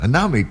And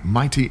now meet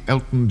mighty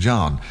Elton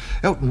John.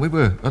 Elton, we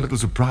were a little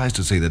surprised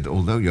to see that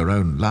although your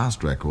own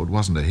last record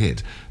wasn't a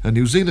hit, a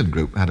New Zealand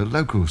group had a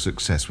local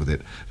success with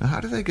it. Now, how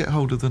did they get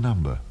hold of the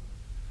number?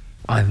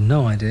 I have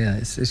no idea.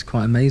 It's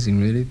quite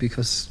amazing, really,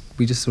 because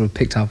we just sort of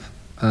picked up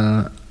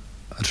a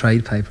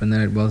trade paper and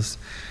there it was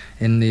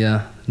in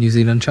the New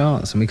Zealand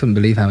charts, and we couldn't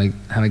believe how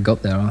it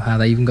got there or how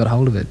they even got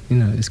hold of it. You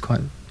know, it's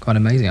quite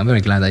amazing. I'm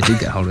very glad they did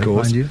get hold of it,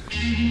 mind you.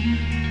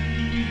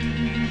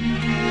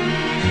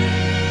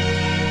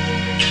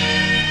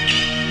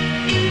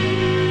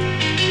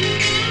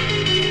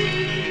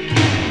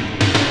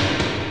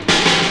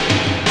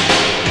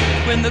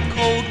 When the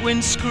cold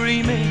wind's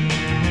screaming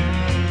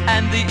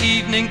and the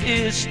evening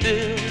is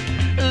still,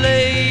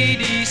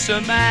 Lady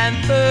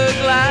Samantha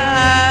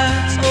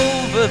glides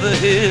over the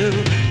hill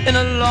in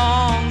a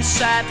long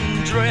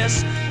satin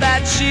dress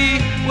that she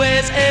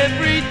wears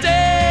every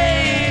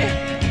day.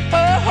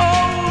 Her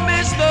home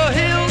is the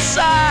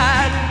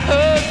hillside,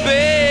 her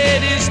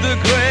bed is the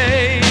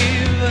grave.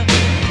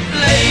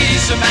 Lady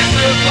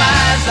Samantha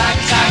glides like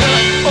a tiger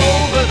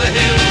over the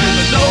hill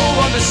with no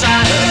one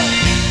beside her,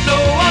 no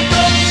one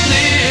comes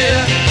near.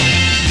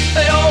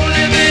 They all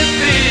live in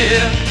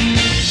fear.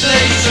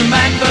 Lady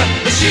Samantha,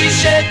 but she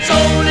sheds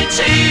only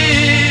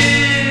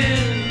tears.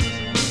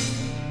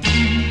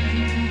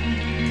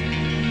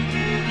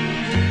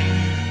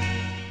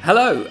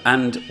 Hello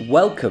and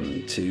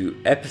welcome to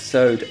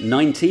episode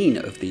 19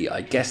 of the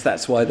I guess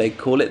that's why they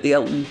call it the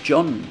Elton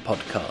John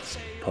podcast.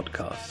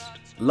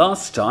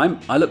 Last time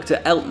I looked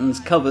at Elton's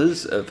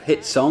covers of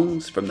hit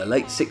songs from the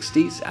late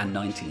 60s and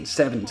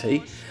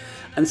 1970.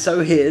 And so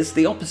here's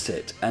the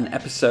opposite, an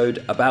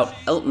episode about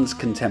Elton's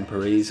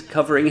contemporaries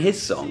covering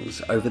his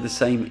songs over the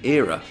same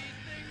era.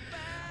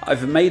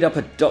 I've made up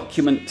a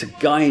document to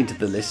guide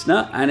the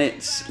listener and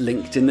it's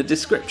linked in the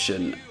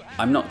description.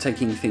 I'm not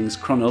taking things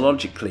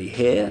chronologically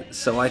here,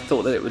 so I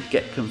thought that it would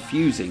get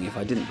confusing if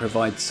I didn't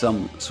provide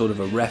some sort of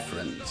a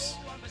reference.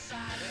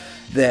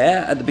 There,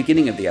 at the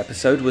beginning of the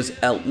episode, was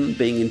Elton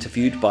being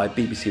interviewed by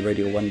BBC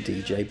Radio 1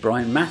 DJ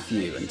Brian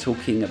Matthew and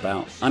talking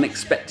about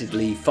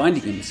unexpectedly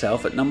finding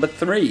himself at number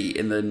 3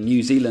 in the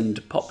New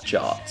Zealand pop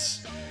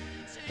charts.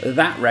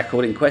 That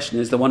record in question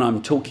is the one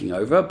I'm talking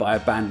over by a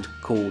band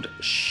called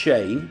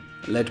Shane,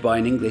 led by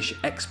an English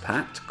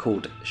expat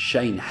called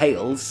Shane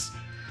Hales.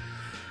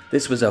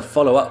 This was a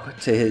follow-up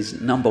to his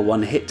number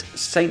 1 hit,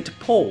 St.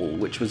 Paul,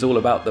 which was all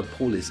about the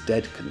Paul is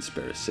Dead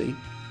conspiracy.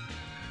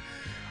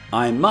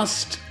 I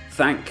must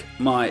thank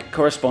my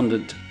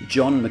correspondent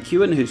John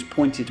McEwen, who's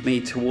pointed me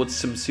towards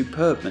some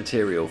superb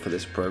material for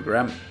this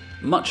programme.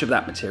 Much of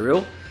that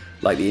material,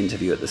 like the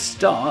interview at the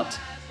start,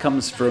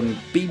 comes from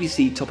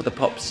BBC Top of the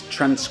Pop's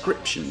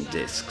transcription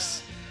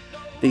discs.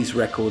 These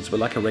records were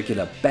like a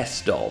regular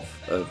best of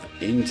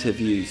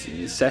interviews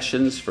and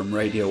sessions from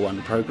Radio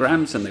 1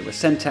 programmes, and they were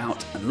sent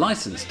out and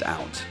licensed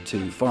out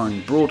to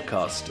foreign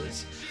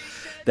broadcasters.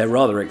 They're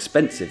rather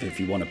expensive if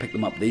you want to pick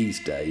them up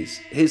these days.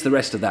 Here's the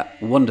rest of that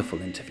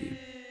wonderful interview.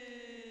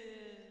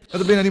 Have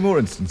there been any more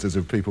instances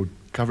of people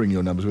covering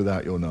your numbers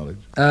without your knowledge?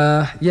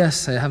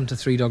 Yes, it happened to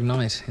Three Dog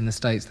Night in the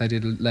States. They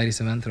did Lady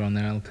Samantha on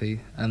their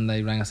LP, and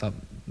they rang us up,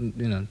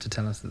 to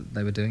tell us that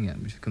they were doing it,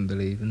 which we couldn't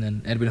believe. And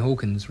then Edwin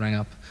Hawkins rang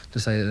up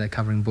to say that they're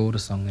covering Border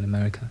Song in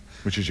America.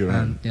 Which is your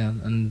own? Yeah,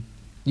 and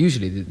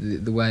usually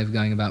the way of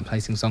going about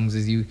placing songs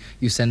is you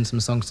send some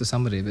songs to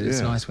somebody, but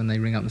it's nice when they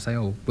ring up and say,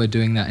 oh, we're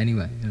doing that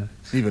anyway.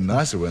 Even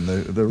nicer when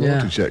the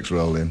royalty checks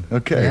roll in.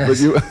 Okay,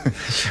 yes.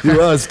 But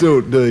you are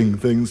still doing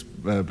things,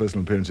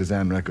 personal appearances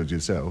and records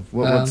yourself.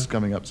 What's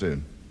coming up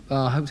soon?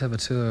 I hope to have a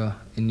tour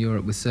in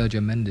Europe with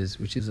Sergio Mendes,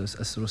 which is a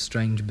sort of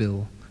strange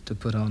bill to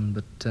put on,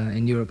 but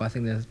in Europe I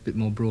think they're a bit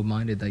more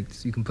broad-minded.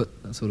 You can put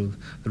sort of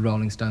the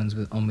Rolling Stones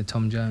on with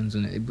Tom Jones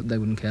and they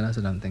wouldn't care less,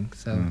 I don't think.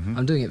 So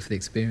I'm doing it for the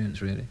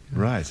experience, really.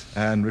 Right.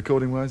 And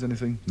recording-wise,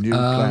 anything new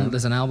planned?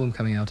 There's an album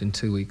coming out in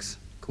 2 weeks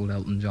called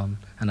Elton John,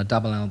 and a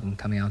double album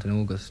coming out in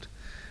August,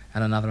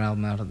 and another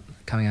album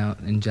coming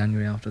out in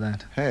January after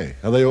that. Hey,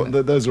 are they all,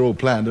 those are all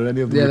planned? Are any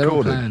of them recorded? Yeah, they're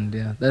all planned,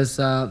 yeah. There's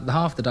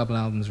half the double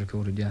album's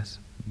recorded, yes.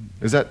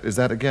 Is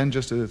that again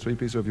just a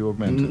three-piece, or have you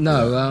augmented?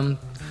 No,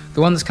 the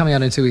one that's coming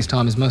out in 2 weeks'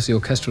 time is mostly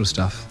orchestral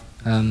stuff,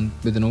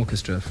 with an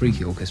orchestra, a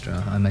freaky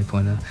orchestra, I may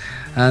point out.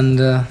 And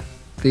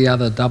the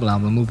other double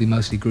album will be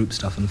mostly group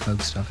stuff and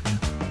folk stuff, yeah.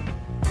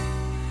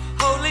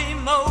 Holy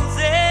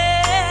Moses,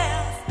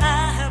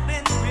 I have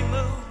been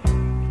removed.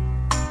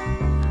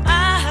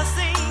 I have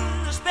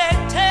seen the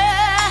spectre,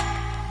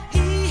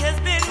 he has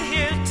been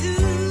here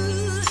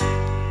too.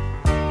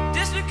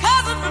 Just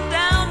because I'm from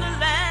down the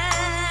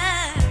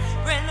line,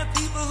 bring the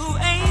people who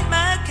ain't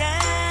my kind.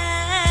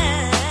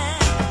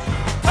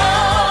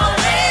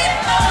 Holy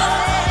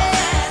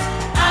Moses,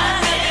 I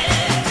have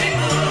been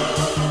removed.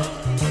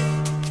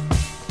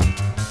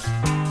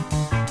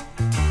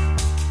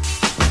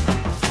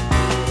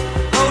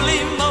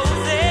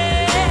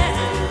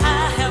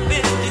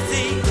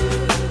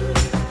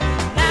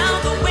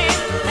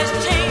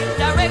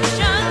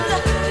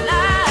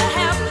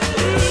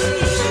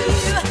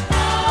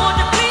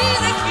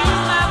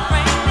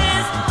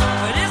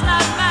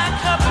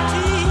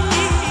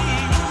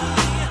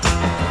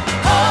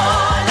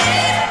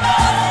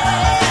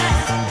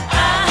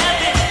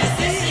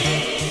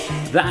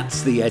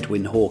 That's the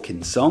Edwin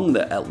Hawkins song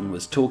that Elton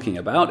was talking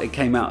about. It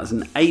came out as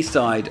an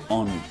A-side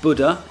on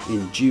Buddha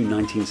in June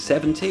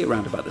 1970,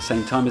 around about the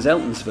same time as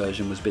Elton's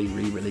version was being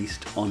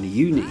re-released on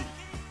Uni.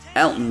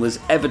 Elton was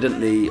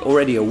evidently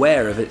already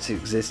aware of its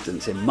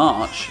existence in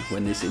March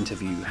when this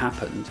interview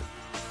happened.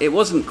 It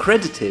wasn't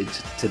credited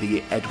to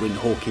the Edwin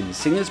Hawkins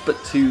singers,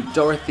 but to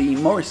Dorothy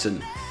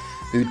Morrison,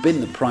 who'd been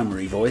the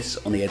primary voice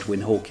on the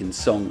Edwin Hawkins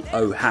song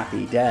Oh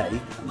Happy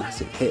Day, a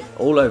massive hit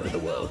all over the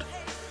world,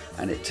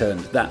 and it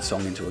turned that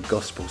song into a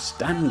gospel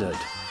standard.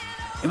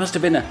 It must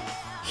have been a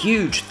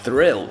huge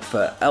thrill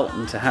for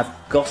Elton to have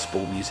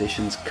gospel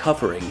musicians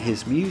covering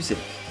his music.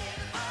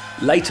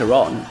 Later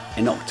on,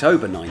 in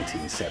October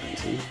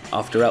 1970,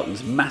 after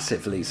Elton's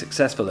massively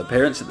successful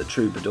appearance at the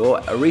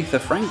Troubadour, Aretha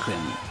Franklin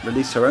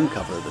released her own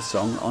cover of the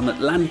song on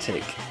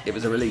Atlantic. It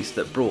was a release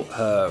that brought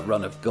her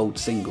run of gold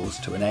singles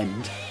to an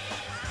end.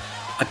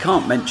 I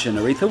can't mention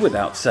Aretha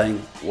without saying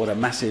what a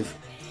massive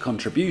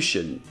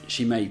contribution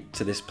she made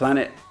to this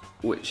planet,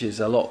 which is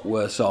a lot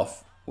worse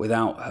off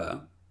without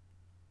her.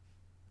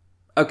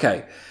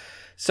 Okay,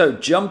 so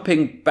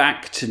jumping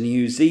back to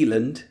New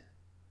Zealand,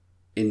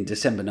 in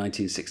December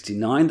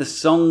 1969, the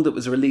song that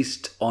was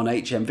released on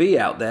HMV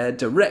out there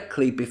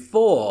directly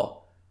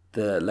before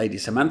the Lady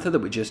Samantha that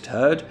we just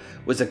heard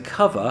was a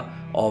cover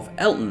of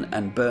Elton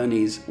and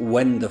Bernie's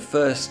When the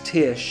First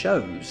Tear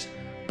Shows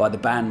by the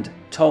band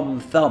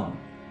Tom Thumb,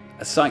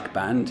 a psych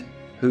band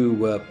who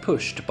were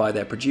pushed by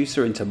their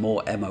producer into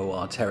more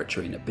MOR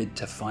territory in a bid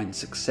to find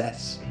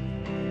success.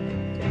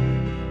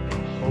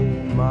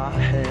 Hold my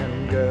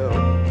hand, girl,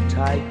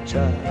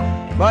 tighter,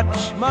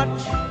 much,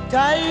 much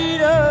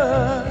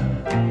tighter.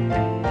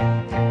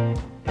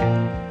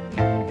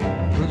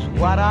 'Cause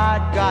what I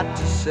got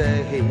to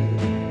say,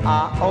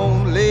 I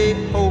only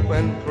hope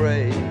and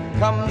pray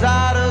comes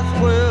out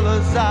as well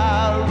as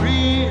I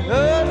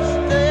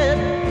rehearsed it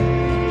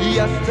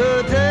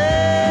yesterday.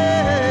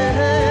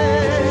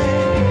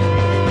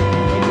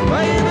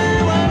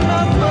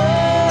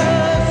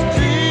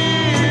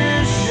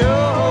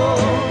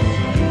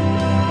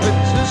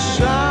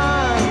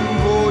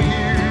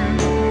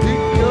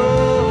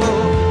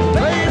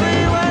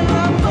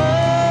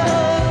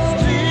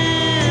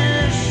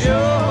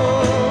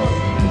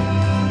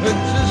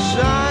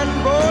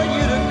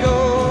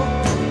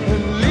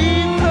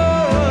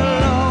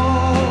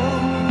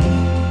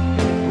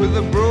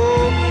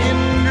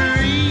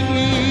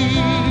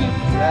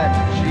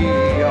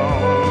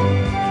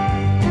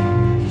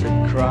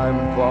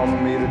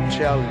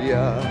 Tell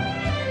ya,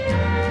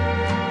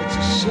 it's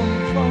a sin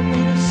for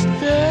me to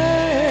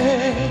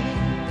stay,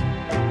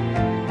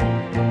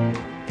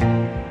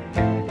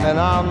 and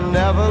I'll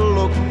never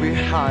look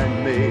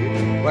behind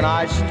me when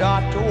I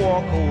start to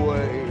walk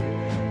away.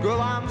 Girl,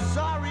 I'm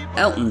sorry.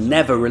 Elton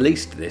never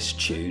released this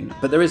tune,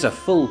 but there is a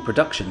full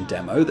production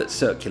demo that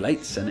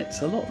circulates, and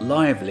it's a lot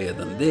livelier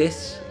than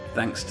this,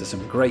 thanks to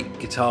some great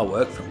guitar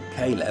work from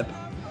Caleb.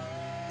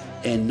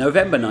 In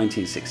November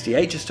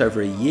 1968, just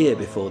over a year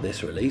before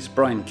this release,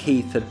 Brian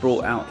Keith had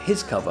brought out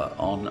his cover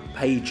on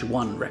Page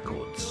One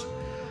Records.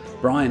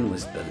 Brian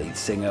was the lead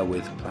singer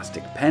with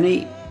Plastic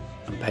Penny,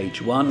 and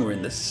Page One were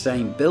in the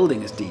same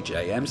building as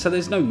DJM, so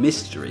there's no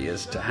mystery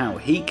as to how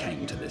he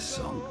came to this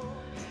song.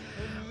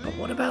 But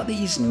what about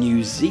these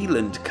New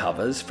Zealand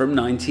covers from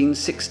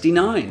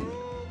 1969?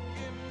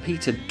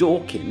 Peter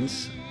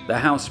Dawkins, the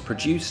house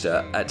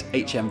producer at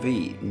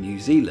HMV New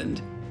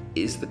Zealand,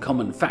 is the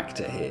common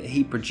factor here.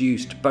 He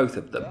produced both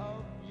of them.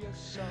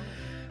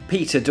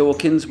 Peter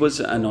Dawkins was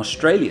an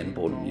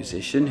Australian-born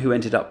musician who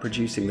ended up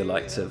producing the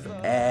likes of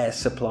Air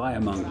Supply,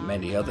 among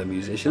many other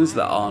musicians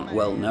that aren't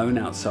well known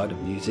outside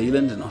of New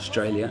Zealand and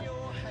Australia.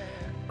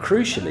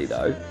 Crucially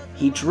though,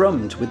 he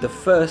drummed with the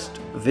first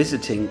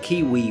visiting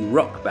Kiwi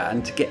rock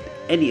band to get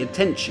any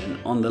attention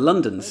on the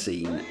London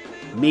scene,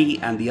 Me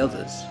and the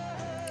Others.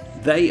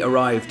 They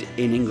arrived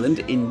in England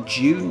in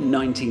June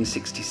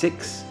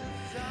 1966,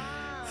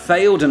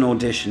 failed an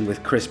audition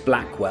with Chris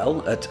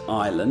Blackwell at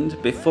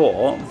Ireland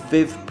before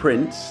Viv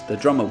Prince, the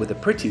drummer with the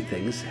Pretty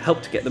Things,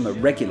 helped get them a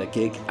regular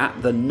gig at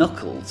the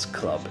Knuckles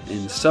Club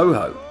in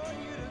Soho.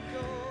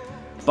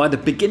 By the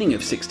beginning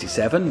of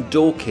 '67,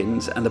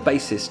 Dawkins and the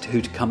bassist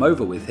who'd come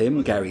over with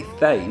him, Gary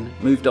Thane,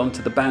 moved on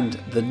to the band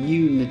The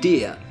New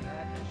Nadir,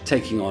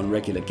 taking on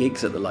regular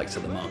gigs at the likes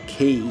of the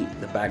Marquee,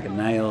 the Bag of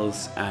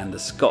Nails and the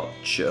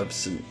Scotch of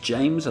St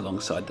James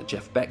alongside the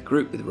Jeff Beck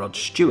Group with Rod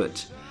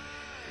Stewart.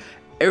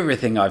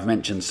 Everything I've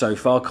mentioned so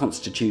far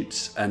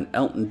constitutes an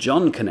Elton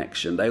John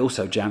connection. They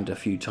also jammed a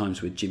few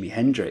times with Jimi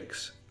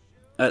Hendrix.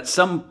 At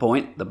some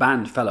point, the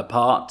band fell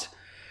apart,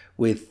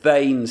 with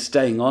Thane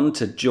staying on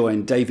to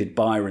join David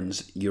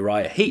Byron's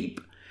Uriah Heep,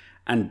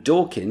 and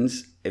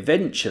Dawkins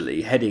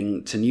eventually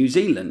heading to New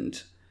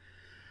Zealand.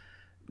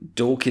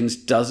 Dawkins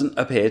doesn't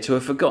appear to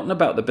have forgotten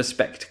about the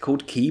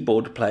bespectacled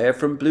keyboard player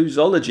from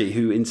Bluesology,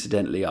 who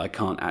incidentally I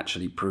can't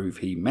actually prove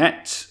he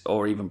met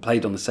or even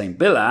played on the same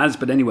bill as,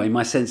 but anyway,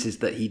 my sense is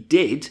that he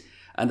did,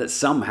 and that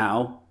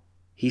somehow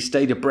he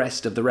stayed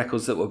abreast of the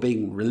records that were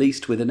being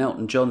released with an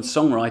Elton John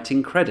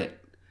songwriting credit.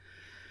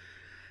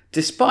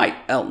 Despite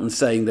Elton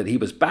saying that he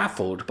was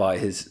baffled by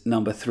his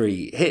number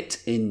 3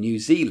 hit in New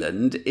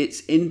Zealand, it's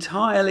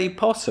entirely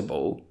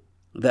possible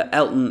that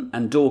Elton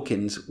and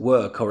Dawkins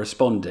were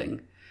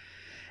corresponding.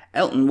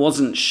 Elton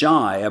wasn't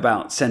shy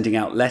about sending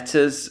out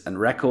letters and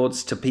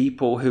records to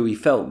people who he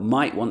felt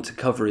might want to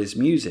cover his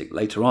music.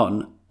 Later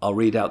on, I'll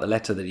read out the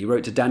letter that he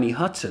wrote to Danny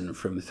Hutton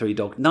from Three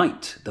Dog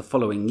Night the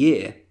following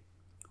year.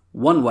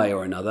 One way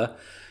or another,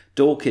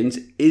 Dawkins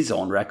is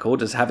on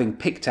record as having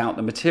picked out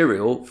the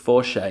material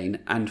for Shane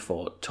and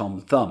for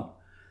Tom Thumb.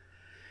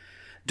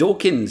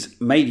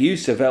 Dawkins made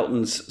use of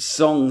Elton's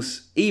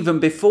songs even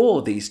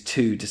before these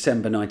 2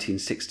 December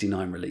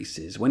 1969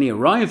 releases. When he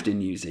arrived in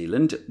New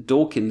Zealand,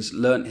 Dawkins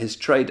learnt his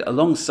trade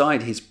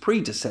alongside his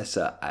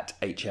predecessor at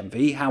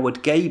HMV,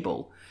 Howard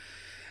Gable.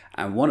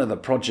 And one of the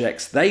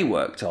projects they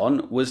worked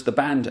on was the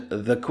band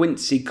The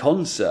Quincy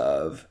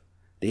Conserve,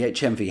 the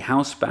HMV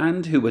house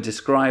band who were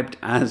described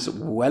as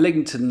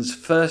Wellington's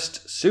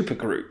first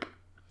supergroup.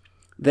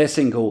 Their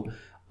single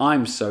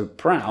I'm So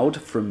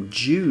Proud from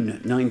June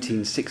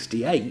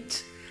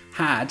 1968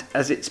 had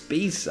as its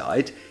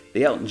B-side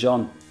the Elton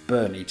John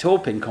Bernie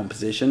Taupin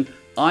composition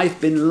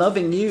I've Been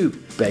Loving You,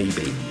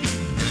 Baby.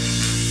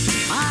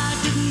 I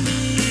didn't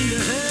mean to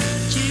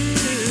hurt you.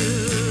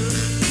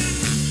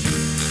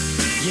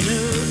 You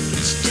know,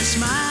 it's just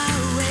my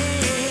way.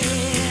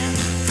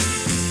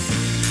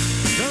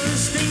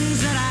 Those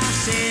things that I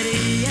said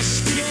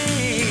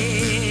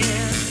yesterday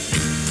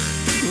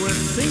were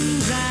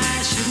things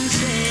I shouldn't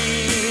say.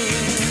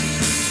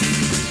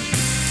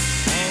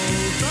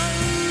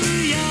 Although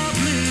you're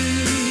blue,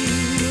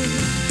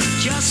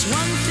 just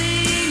one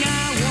thing I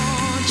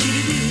want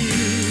you to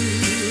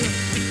do.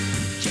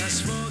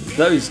 Just forget.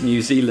 Those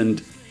New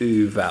Zealand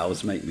ooh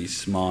vowels make me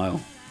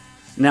smile.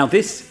 Now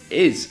this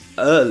is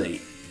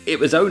early. It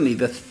was only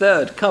the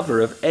 3rd cover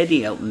of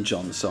any Elton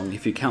John song,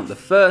 if you count the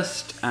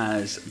first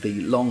as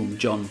the Long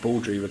John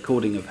Baldry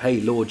recording of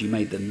Hey Lord You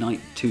Made the Night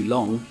Too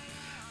Long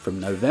from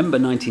November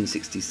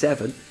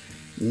 1967.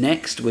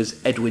 Next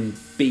was Edwin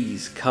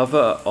B's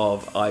cover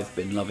of I've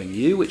Been Loving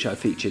You, which I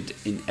featured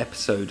in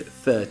episode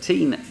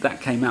 13.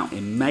 That came out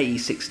in May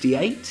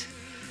 68.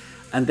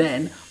 And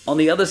then, on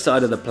the other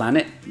side of the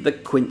planet, the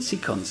Quincy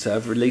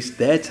Conserve released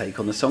their take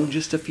on the song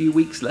just a few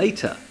weeks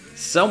later.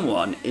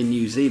 Someone in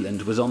New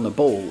Zealand was on the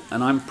ball,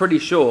 and I'm pretty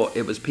sure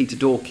it was Peter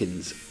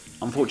Dawkins.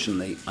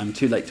 Unfortunately, I'm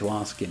too late to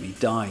ask him. He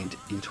died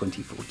in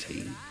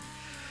 2014.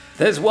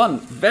 There's one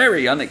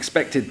very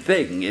unexpected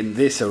thing in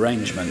this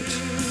arrangement.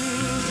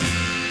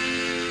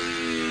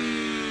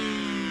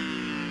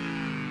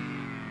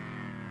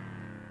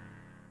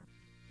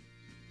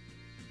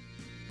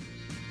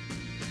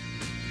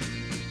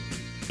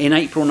 In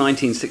April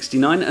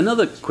 1969,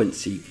 another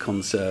Quincy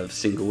Conserve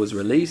single was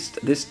released,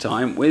 this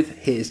time with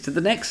Here's to the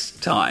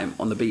Next Time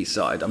on the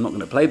B-side. I'm not going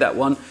to play that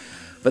one,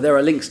 but there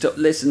are links to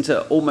listen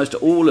to almost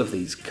all of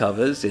these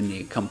covers in the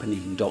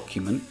accompanying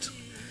document.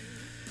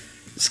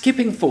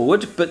 Skipping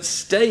forward, but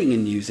staying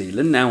in New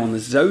Zealand, now on the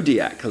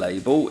Zodiac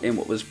label, in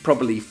what was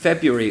probably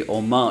February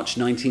or March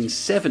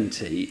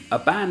 1970, a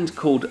band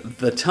called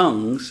The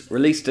Tongues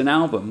released an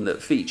album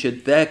that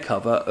featured their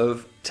cover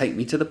of Take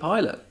Me to the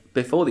Pilot,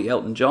 before the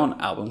Elton John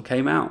album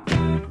came out.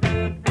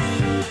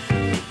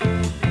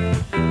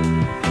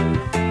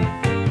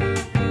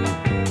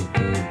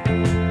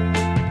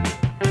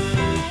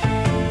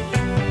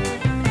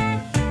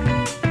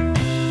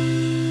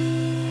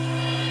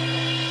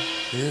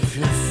 If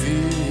you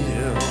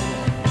feel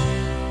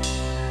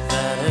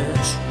that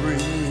it's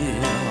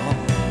real,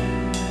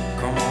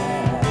 come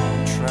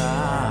on,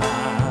 try.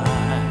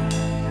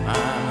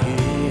 I'm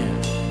here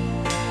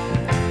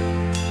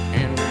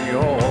in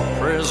your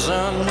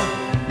prison.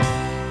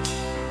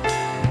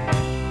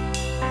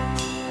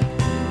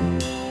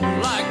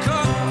 Like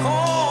a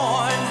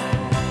coin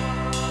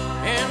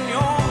in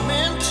your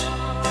mint.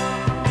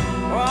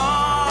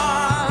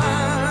 I'm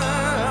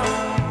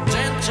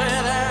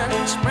dented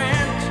and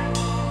spent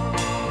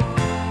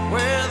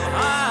with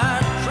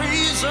high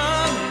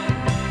treason.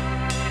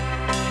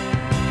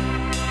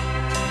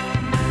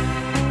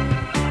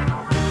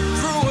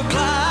 Through a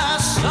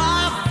glass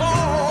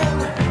iPhone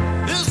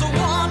is the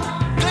one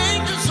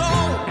danger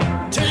zone.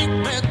 Take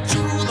me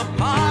to the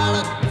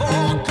pilot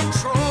for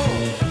control.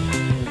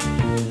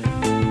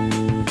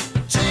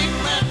 Take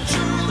me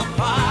to the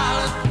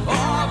pilot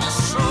of your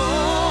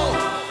soul.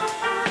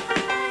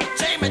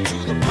 Take me to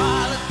the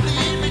pilot,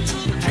 lead me to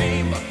the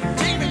chamber.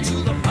 Take me to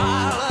the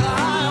pilot, I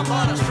am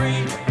but a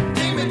stranger.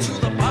 Take me to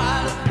the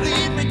pilot,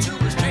 lead me to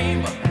his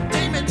chamber.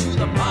 Take me to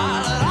the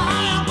pilot,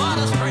 I am but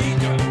a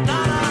stranger. Na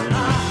na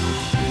na,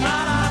 na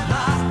na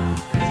na,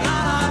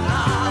 na na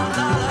na,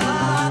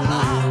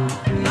 na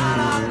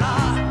na na, na na na,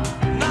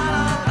 na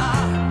na na,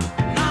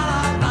 na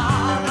na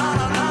na,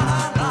 na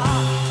na na.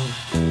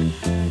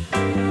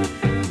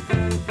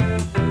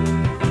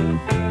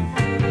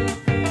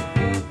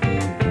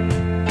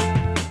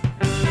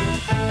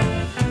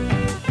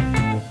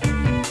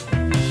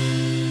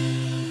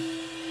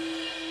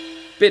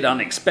 Bit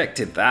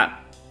unexpected that.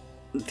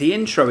 The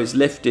intro is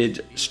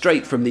lifted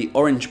straight from the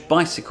Orange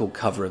Bicycle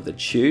cover of the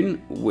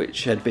tune,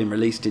 which had been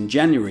released in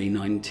January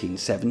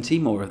 1970,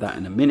 more of that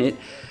in a minute,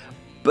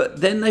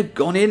 but then they've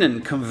gone in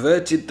and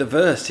converted the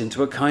verse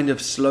into a kind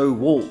of slow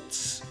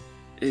waltz.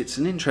 It's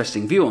an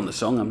interesting view on the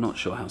song, I'm not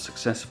sure how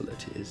successful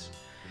it is.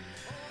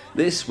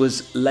 This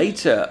was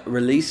later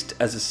released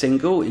as a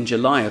single in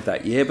July of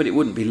that year, but it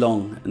wouldn't be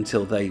long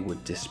until they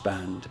would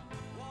disband.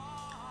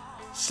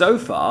 So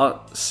far,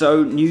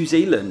 so New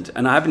Zealand,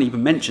 and I haven't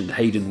even mentioned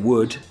Hayden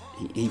Wood,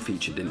 he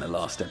featured in the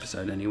last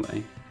episode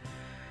anyway.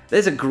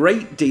 There's a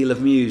great deal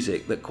of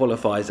music that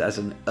qualifies as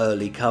an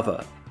early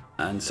cover,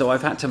 and so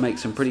I've had to make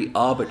some pretty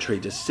arbitrary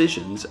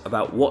decisions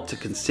about what to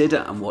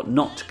consider and what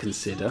not to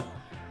consider.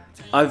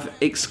 I've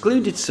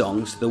excluded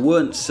songs that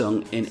weren't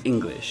sung in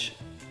English,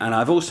 and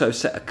I've also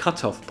set a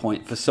cut-off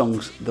point for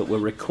songs that were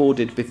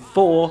recorded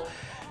before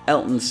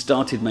Elton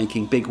started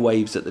making big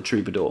waves at the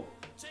Troubadour.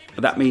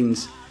 That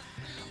means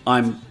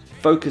I'm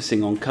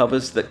focusing on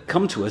covers that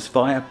come to us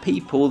via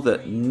people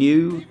that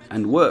knew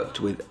and worked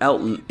with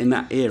Elton in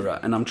that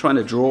era, and I'm trying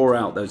to draw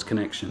out those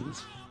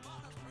connections.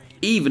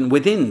 Even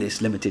within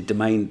this limited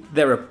domain,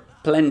 there are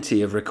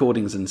plenty of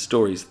recordings and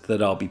stories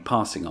that I'll be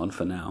passing on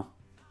for now.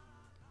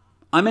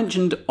 I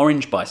mentioned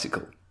Orange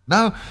Bicycle.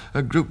 Now,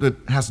 a group that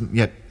hasn't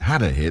yet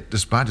had a hit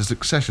despite a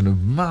succession of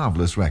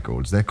marvellous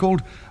records. They're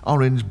called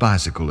Orange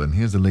Bicycle, and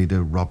here's the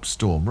leader, Rob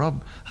Storm.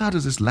 Rob, how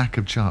does this lack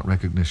of chart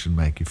recognition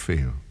make you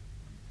feel?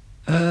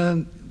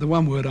 The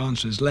one-word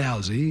answer is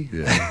lousy.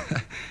 Yeah.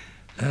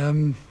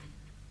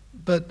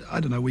 But I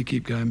don't know, we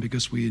keep going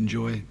because we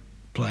enjoy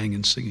playing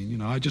and singing. You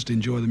know, I just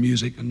enjoy the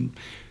music, and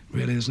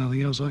really there's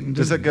nothing else I can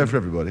do. Does that go for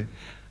everybody?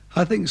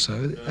 I think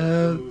so.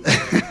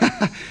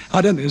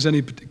 I don't think there's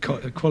any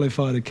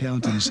qualified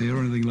accountants here or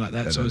anything like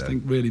that, I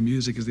think really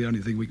music is the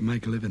only thing we can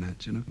make a living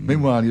at, you know.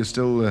 Meanwhile, you're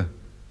still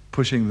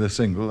pushing the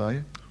single, are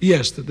you?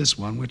 Yes, this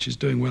one, which is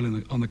doing well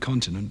on the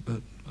continent,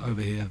 but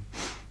over here,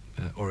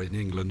 or in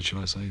England, shall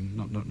I say,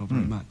 not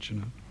very much, you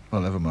know.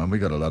 Well, never mind. We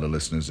got a lot of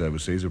listeners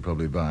overseas who are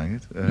probably buying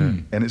it.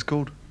 And it's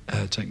called?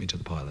 Take Me to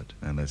the Pilot.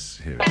 And let's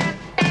hear it.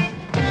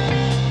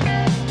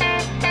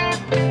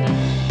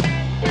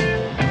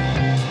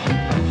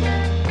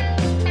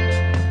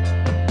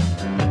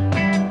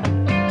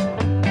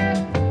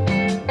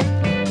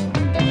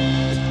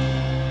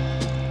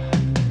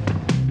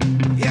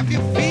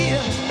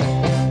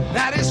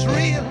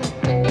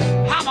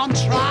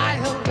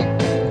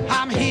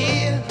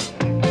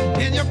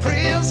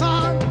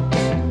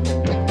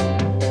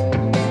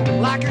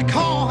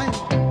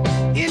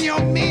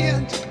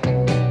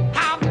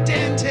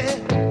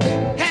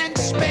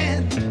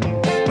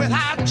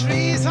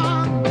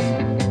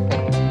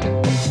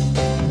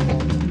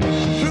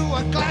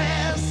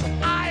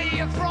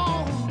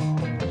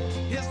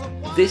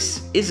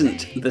 This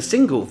isn't the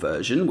single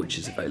version, which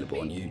is available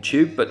on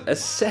YouTube, but a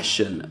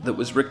session that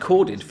was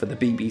recorded for the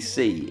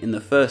BBC in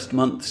the first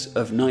months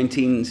of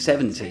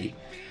 1970.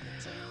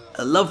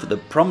 I love the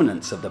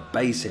prominence of the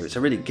bass here, it's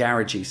a really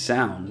garagey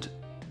sound.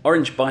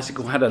 Orange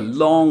Bicycle had a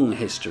long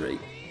history.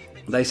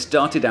 They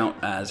started out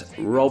as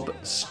Rob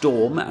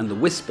Storm and the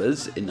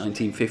Whispers in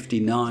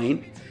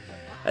 1959,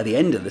 at the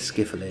end of the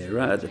skiffle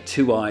era at the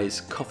Two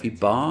Eyes Coffee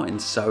Bar in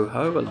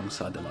Soho,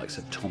 alongside the likes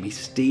of Tommy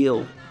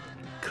Steele,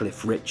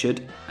 Cliff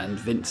Richard and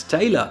Vince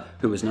Taylor,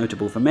 who was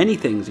notable for many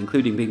things,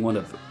 including being one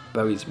of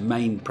Bowie's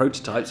main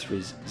prototypes for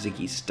his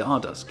Ziggy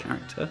Stardust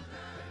character.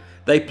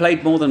 They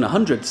played more than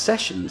 100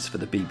 sessions for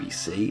the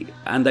BBC,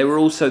 and they were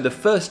also the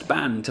first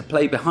band to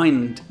play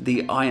behind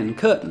the Iron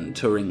Curtain,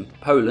 touring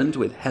Poland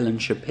with Helen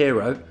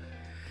Shapiro.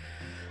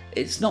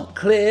 It's not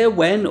clear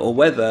when or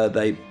whether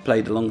they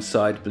played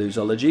alongside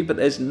Bluesology, but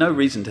there's no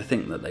reason to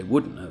think that they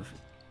wouldn't have.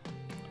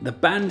 The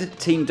band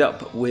teamed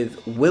up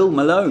with Will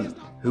Malone,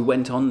 who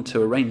went on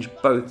to arrange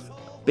both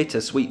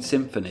Bittersweet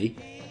Symphony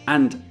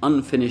and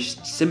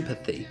Unfinished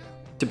Sympathy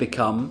to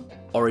become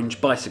Orange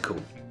Bicycle,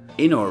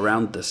 in or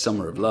around the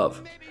Summer of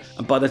Love.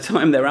 And by the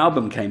time their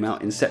album came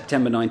out in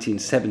September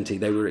 1970,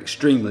 they were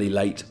extremely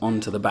late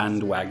onto the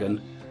bandwagon.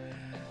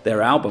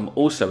 Their album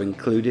also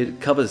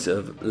included covers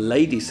of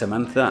Lady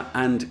Samantha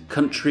and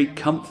Country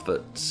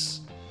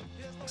Comforts.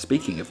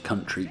 Speaking of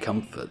country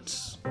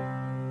comforts...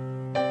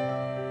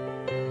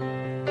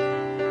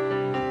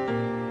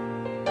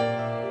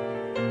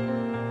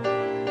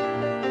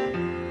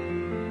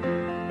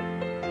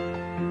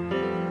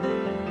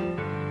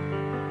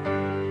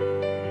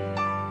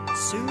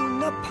 Soon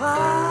the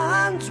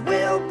pines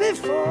will be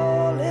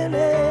falling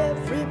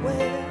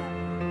everywhere.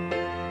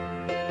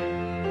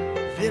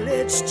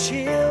 Village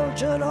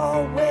children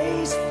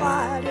always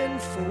fighting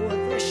for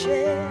their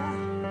share.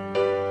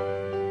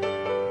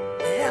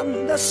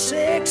 And the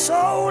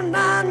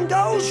 609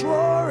 goes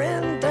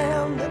roaring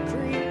down the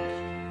creek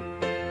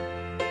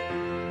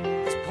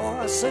as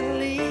Parson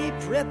Lee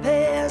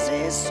prepares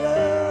his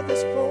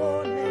service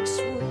for next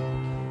week.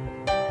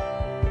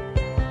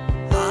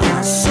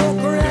 I saw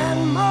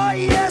Grandma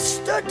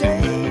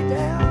yesterday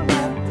down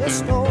at the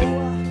store.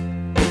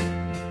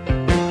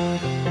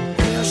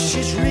 Well,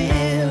 she's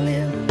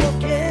really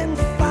looking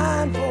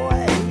fine for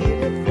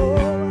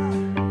 84.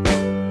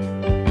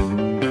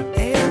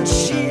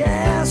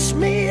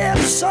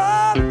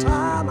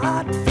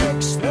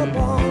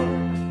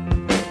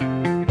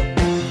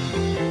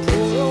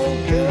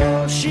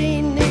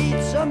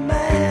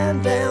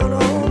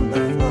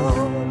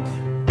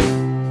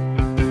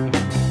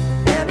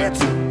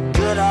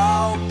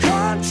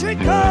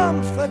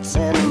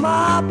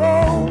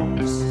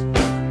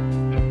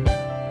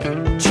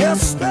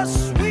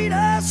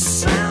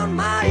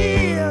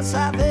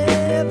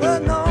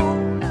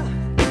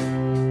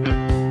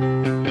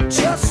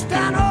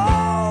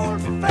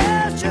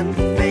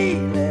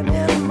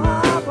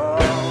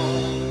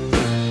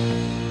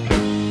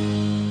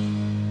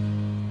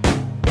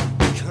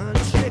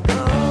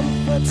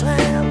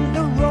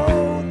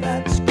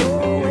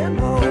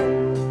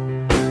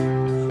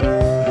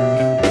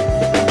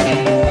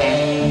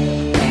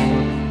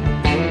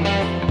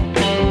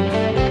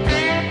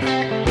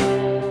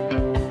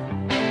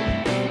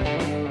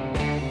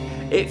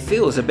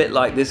 feels a bit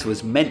like this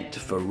was meant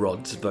for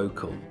Rod's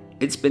vocal.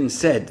 It's been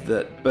said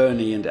that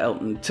Bernie and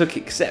Elton took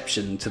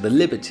exception to the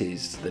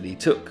liberties that he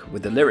took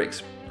with the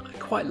lyrics. I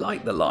quite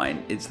like the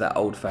line, "It's that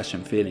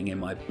old-fashioned feeling in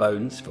my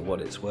bones," for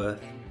what it's worth.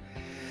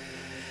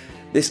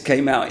 This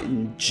came out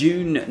in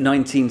June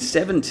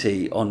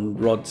 1970 on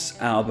Rod's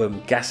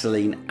album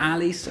Gasoline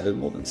Alley, so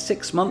more than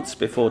 6 months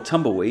before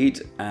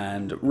Tumbleweed,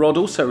 and Rod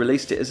also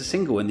released it as a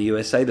single in the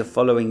USA the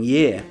following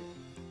year.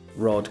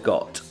 Rod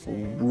got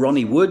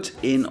Ronnie Wood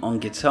in on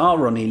guitar,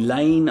 Ronnie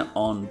Lane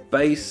on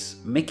bass,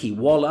 Mickey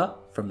Waller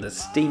from the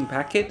Steam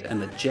Packet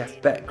and the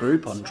Jeff Beck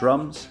Group on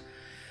drums,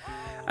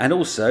 and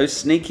also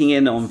sneaking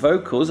in on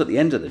vocals at the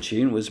end of the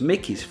tune was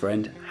Mickey's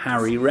friend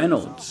Harry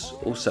Reynolds,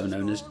 also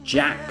known as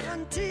Jack.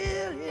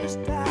 Until his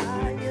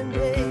dying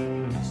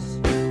days.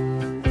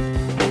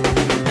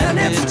 And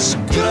it's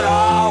good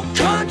old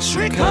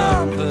country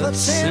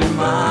comforts in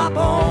my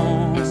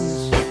bones.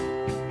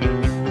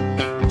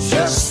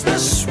 Just the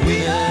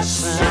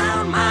sweetest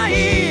sound my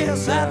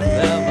ears have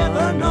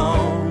ever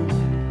known.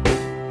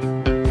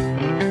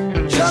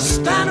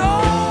 Just an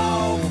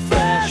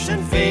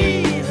old-fashioned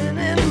feeling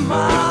in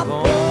my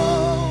bones.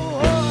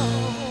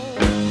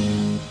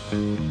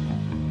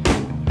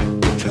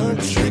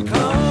 Country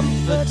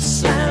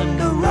comforts and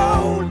the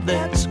road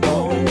that's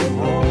going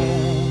home.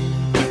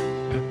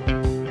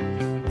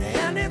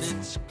 And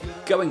it's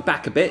Going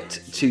back a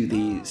bit to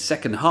the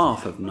second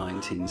half of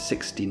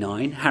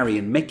 1969, Harry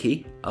and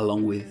Mickey,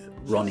 along with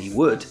Ronnie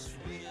Wood,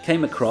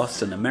 came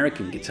across an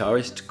American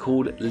guitarist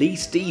called Lee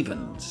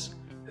Stevens,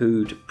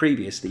 who'd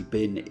previously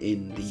been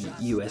in the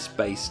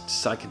US-based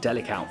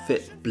psychedelic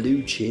outfit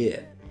Blue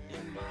Cheer.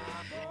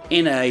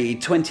 In a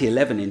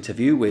 2011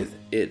 interview with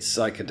It's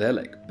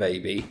Psychedelic,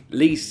 Baby,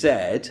 Lee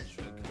said,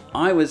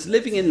 "I was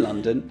living in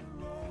London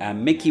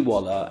and Mickey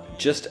Waller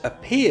just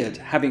appeared,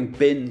 having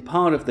been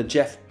part of the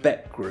Jeff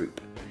Beck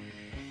Group.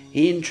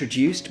 He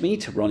introduced me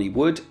to Ronnie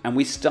Wood and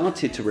we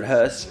started to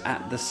rehearse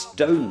at the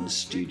Stones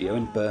studio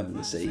in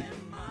Bermondsey.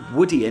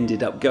 Woody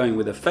ended up going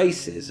with the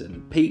Faces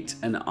and Pete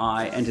and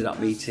I ended up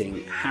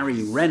meeting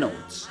Harry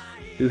Reynolds,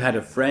 who had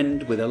a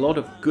friend with a lot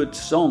of good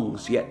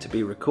songs yet to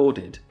be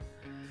recorded.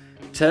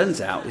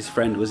 Turns out his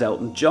friend was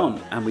Elton John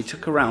and we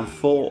took around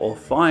 4 or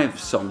 5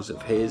 songs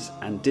of his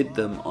and did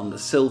them on the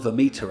Silver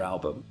Meter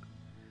album.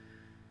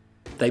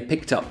 They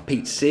picked up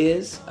Pete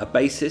Sears, a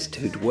bassist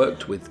who'd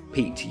worked with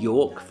Pete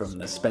York from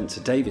the Spencer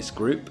Davis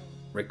Group,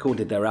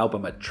 recorded their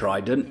album at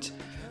Trident,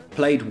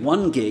 played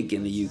 1 gig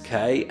in the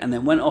UK and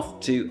then went off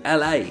to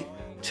LA,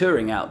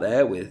 touring out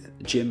there with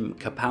Jim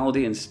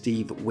Capaldi and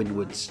Steve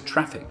Winwood's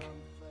Traffic.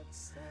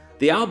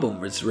 The album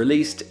was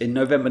released in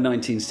November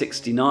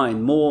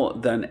 1969, more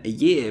than a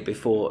year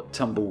before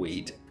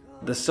Tumbleweed.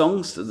 The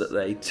songs that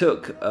they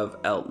took of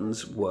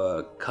Elton's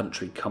were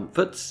Country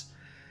Comforts,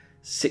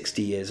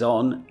 60 Years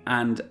On,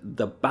 and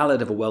The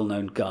Ballad of a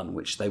Well-Known Gun,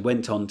 which they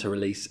went on to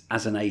release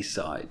as an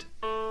A-side.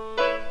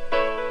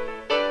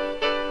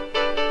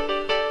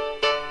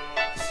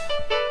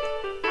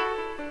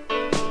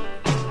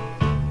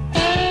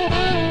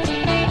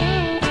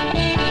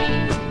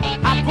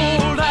 I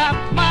pulled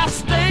out my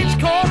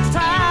Stagecoach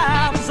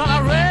Times and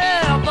I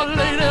read the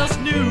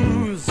latest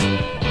news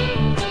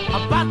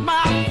about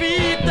my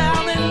feet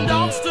down in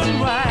Dalston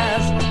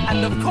Rise,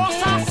 and of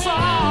course I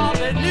saw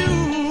they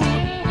knew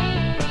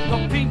the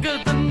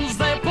Pinkertons.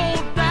 They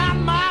pulled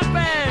down my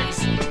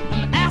bags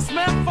and asked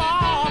me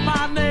for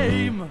my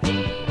name.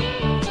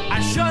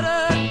 I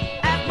shuddered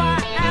at my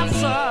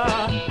answer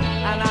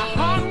and I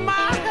hung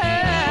my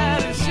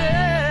head in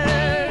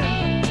shame.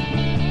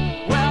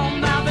 Well,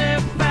 now they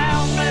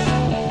found me.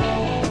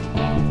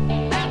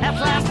 At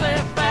last they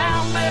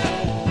found me.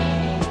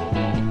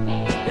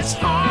 It's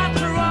hard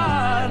to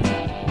run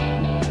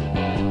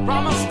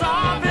from a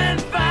starving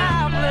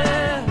family.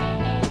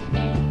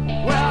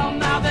 Well,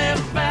 now they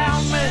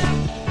found me.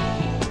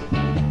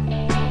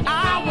 I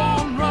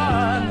won't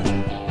run.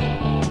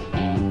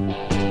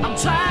 I'm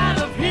tired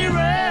of hearing,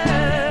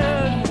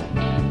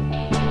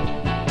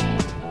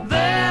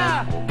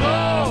 there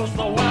goes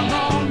the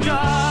well-known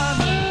gun.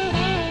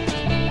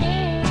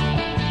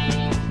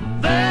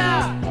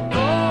 There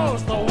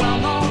goes the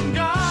well-known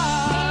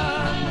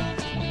gun.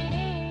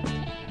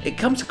 It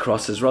comes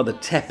across as rather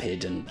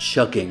tepid and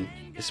chugging,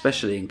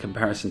 especially in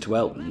comparison to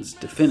Elton's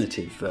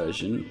definitive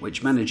version,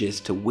 which manages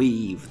to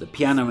weave the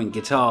piano and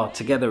guitar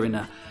together in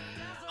a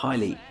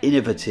highly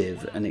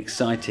innovative and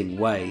exciting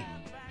way.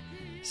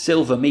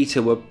 Silver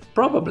Meter were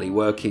probably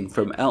working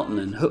from Elton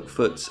and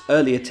Hookfoot's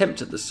early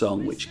attempt at the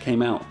song, which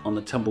came out on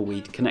the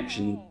Tumbleweed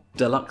Connection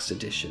Deluxe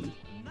Edition.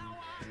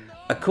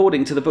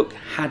 According to the book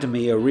Had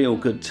Me a Real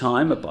Good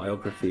Time, a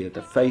biography of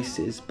the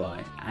Faces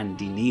by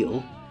Andy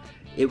Neal,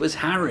 it was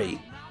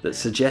Harry that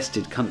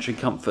suggested Country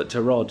Comfort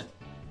to Rod.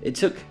 It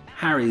took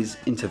Harry's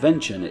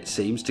intervention, it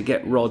seems, to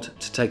get Rod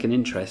to take an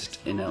interest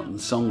in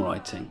Elton's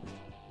songwriting.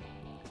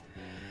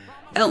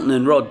 Elton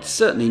and Rod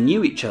certainly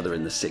knew each other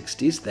in the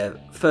 60s. Their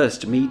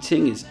first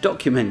meeting is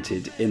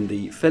documented in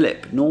the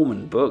Philip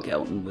Norman book.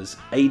 Elton was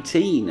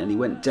 18 and he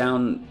went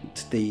down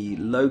to the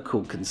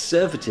local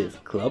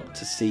Conservative club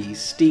to see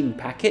Steam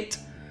Packet,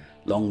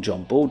 Long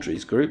John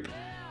Baldry's group,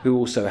 who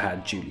also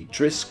had Julie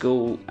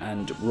Driscoll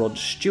and Rod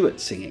Stewart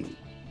singing.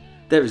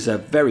 There is a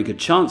very good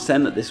chance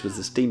then that this was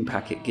the Steam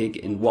Packet gig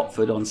in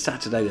Watford on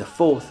Saturday the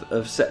 4th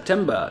of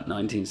September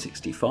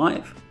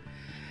 1965.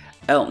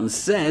 Elton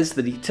says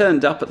that he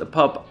turned up at the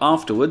pub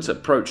afterwards,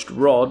 approached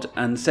Rod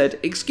and said,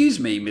 "Excuse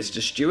me,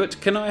 Mr.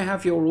 Stewart, can I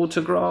have your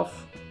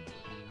autograph?"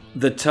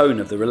 The tone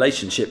of the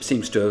relationship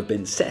seems to have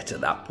been set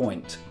at that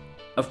point.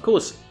 Of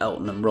course,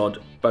 Elton and Rod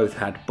both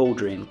had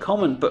Baldry in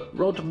common, but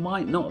Rod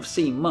might not have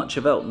seen much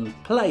of Elton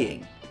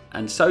playing,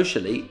 and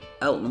socially,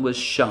 Elton was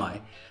shy.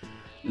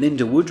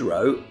 Linda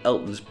Woodrow,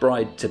 Elton's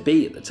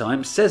bride-to-be at the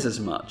time, says as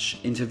much.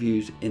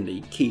 Interviewed in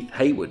the Keith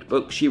Hayward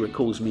book, she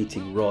recalls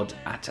meeting Rod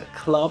at a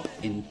club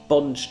in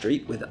Bond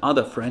Street with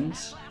other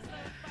friends.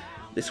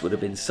 This would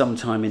have been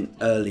sometime in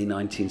early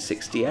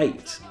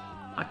 1968.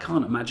 I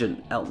can't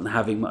imagine Elton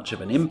having much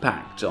of an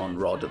impact on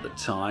Rod at the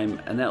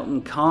time, and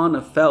Elton can't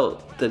have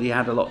felt that he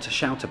had a lot to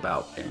shout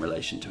about in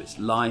relation to his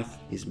life,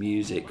 his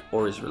music,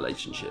 or his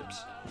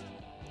relationships.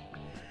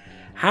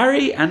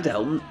 Harry and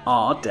Elton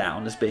are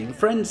down as being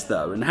friends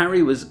though, and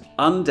Harry was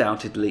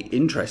undoubtedly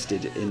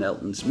interested in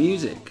Elton's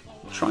music.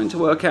 Trying to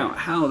work out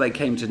how they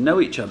came to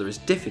know each other is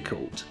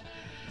difficult.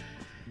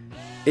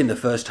 In the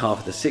first half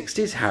of the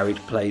 60s, Harry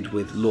played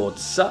with Lord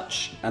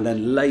Sutch, and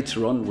then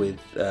later on with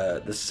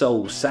the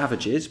Soul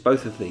Savages,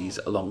 both of these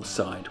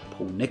alongside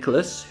Paul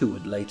Nicholas, who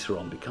would later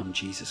on become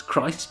Jesus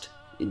Christ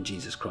in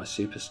Jesus Christ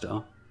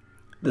Superstar.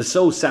 The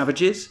Soul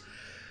Savages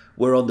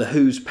were on the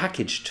Who's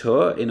Package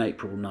tour in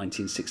April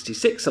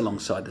 1966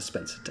 alongside the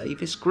Spencer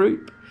Davis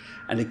Group.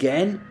 And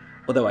again,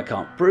 although I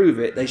can't prove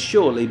it, they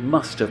surely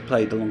must have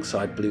played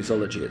alongside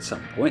Bluesology at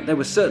some point. They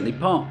were certainly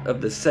part of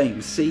the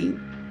same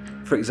scene,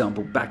 for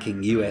example,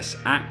 backing US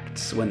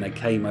acts when they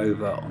came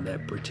over on their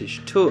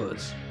British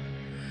tours.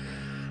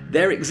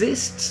 There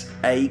exists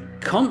a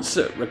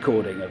concert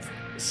recording of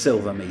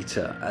Silver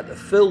Meter at the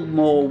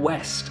Fillmore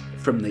West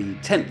from the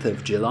 10th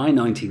of July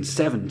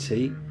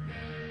 1970,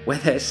 where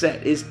their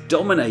set is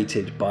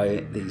dominated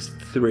by these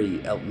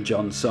 3 Elton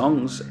John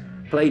songs,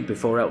 played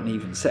before Elton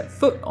even set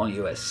foot on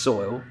US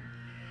soil.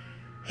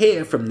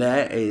 Here from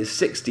there is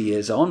 60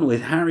 Years On,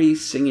 with Harry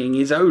singing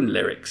his own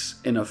lyrics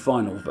in a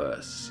final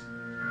verse.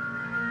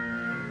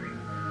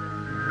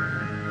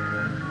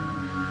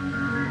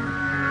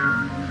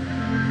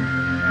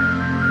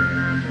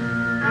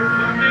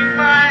 Opening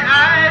my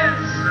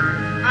eyes,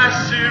 I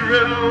see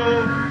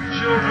little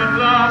children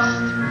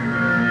lost,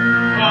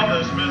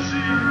 fathers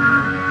missing,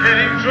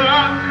 getting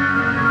drunk,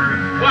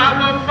 while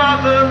the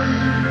fathers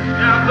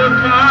count the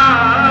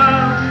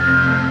cars,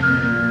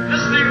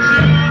 listening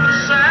to the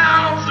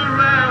sounds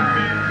around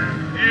me,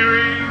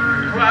 hearing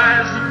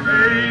cries of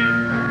pain,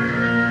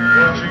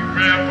 watching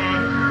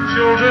barefoot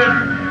children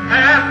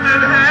hand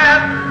in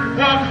hand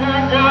walk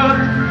homeward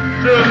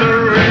to the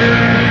rain.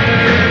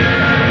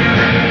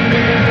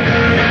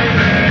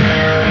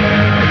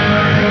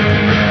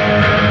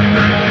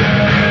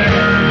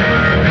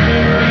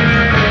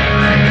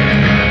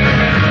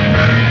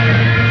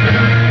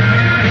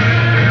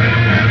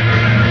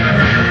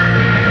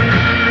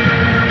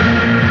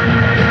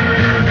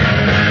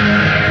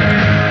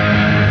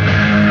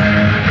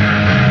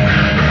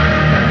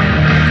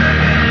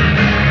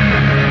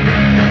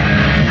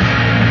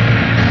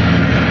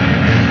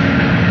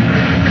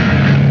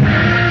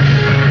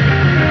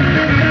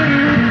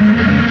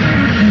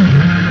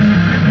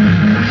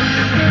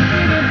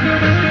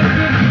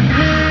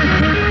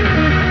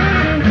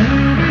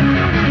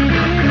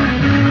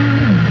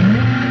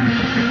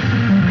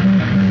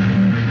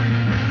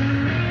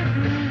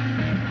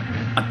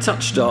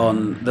 Touched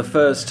on the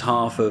first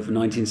half of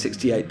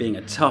 1968 being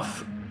a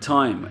tough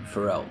time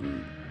for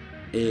Elton.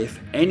 If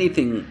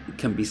anything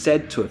can be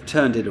said to have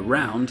turned it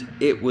around,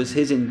 it was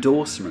his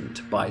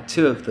endorsement by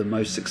 2 of the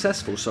most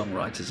successful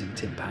songwriters in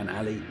Tin Pan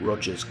Alley,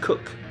 Rogers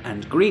Cook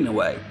and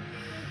Greenaway.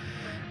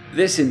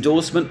 This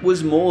endorsement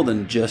was more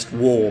than just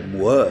warm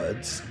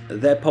words.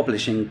 Their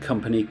publishing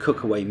company,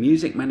 Cookaway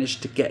Music,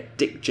 managed to get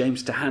Dick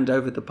James to hand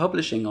over the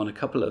publishing on a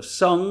couple of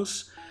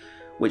songs,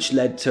 which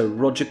led to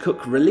Roger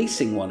Cook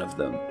releasing one of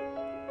them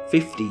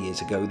 50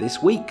 years ago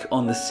this week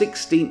on the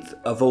 16th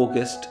of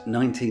August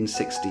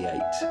 1968.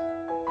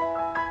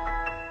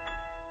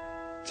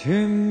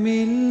 Turn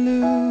me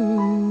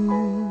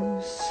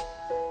loose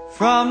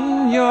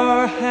from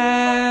your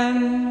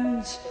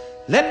hands,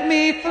 let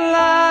me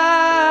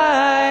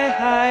fly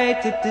high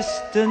to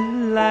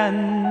distant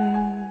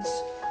lands,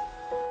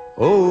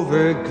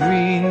 over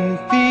green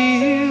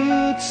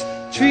fields,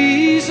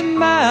 trees and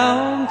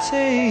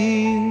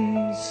mountains,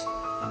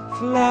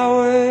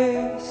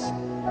 flowers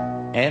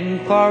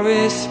and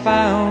forest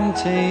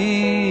fountains,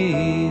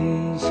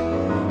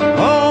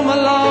 home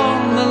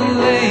along the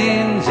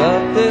lanes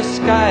of the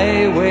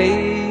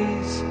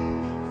skyways,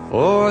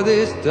 for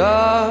this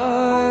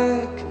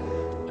dark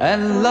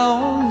and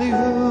lonely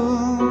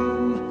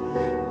room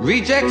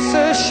rejects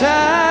her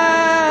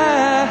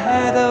shadow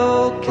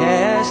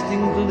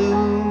casting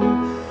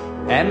gloom,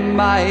 and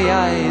my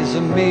eyes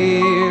are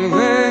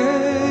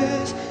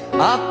mirrors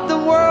of the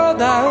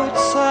world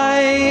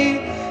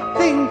outside,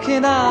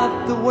 thinking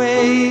of the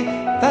way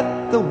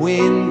that the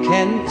wind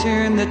can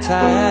turn the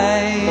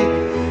tide,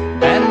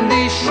 and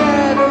these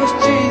shadows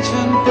change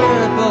from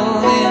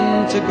purple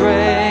into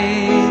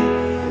grey,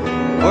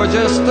 or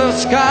just a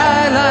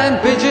skyline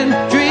pigeon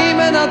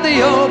dreaming of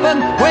the open,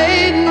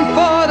 waiting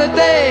for the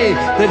day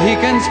that he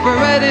can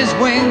spread his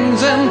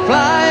wings and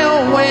fly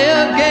away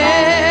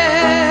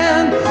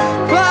again.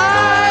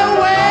 Fly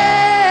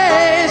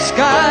away,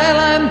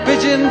 skyline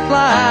pigeon,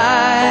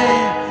 fly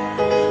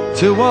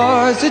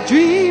towards the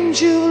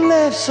dreams you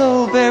left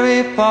so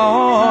very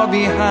far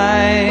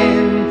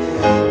behind.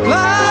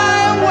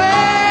 Fly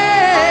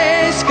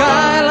away,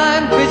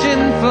 skyline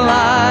pigeon,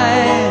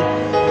 fly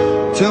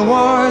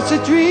towards the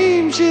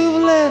dreams you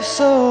left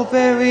so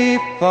very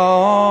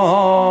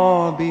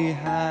far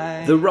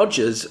behind. The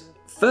Rodgers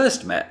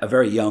first met a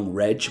very young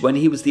Reg when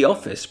he was the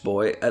office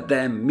boy at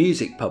their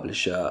music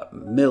publisher,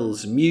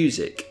 Mills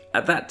Music.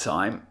 At that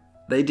time,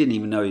 they didn't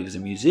even know he was a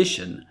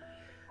musician.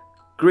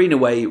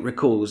 Greenaway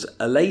recalls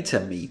a later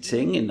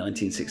meeting in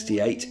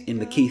 1968 in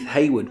the Keith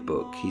Hayward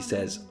book. He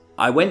says,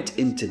 "I went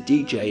into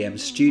DJM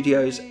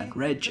Studios and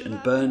Reg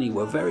and Bernie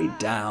were very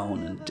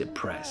down and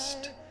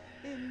depressed.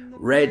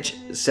 Reg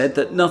said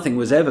that nothing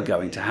was ever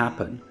going to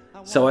happen,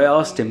 so I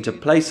asked him to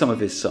play some of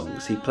his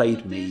songs. He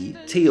played me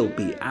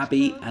Tealby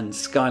Abbey and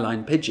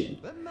Skyline Pigeon.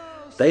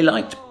 They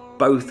liked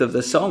both of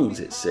the songs,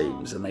 it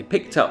seems, and they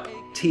picked up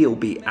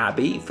Tealby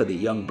Abbey for the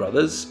Young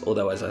Brothers,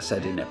 although as I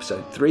said in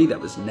episode 3 that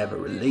was never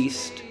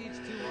released,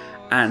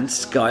 and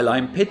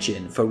Skyline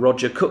Pigeon for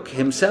Roger Cook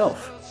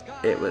himself.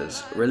 It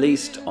was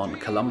released on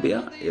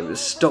Columbia. It was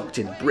stocked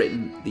in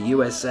Britain, the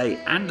USA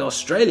and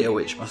Australia,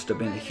 which must have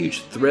been a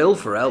huge thrill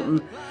for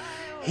Elton.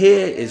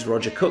 Here is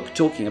Roger Cook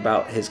talking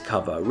about his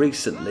cover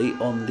recently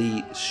on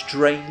the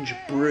Strange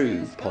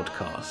Brew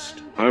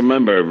podcast. I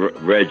remember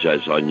Reg,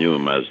 as I knew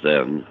him as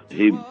then,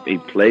 he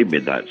played me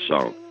that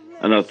song,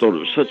 and I thought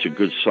it was such a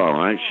good song.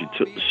 I actually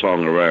took the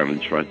song around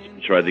and tried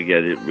to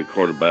get it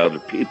recorded by other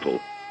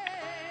people.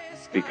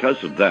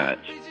 Because of that,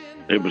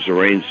 it was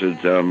arranged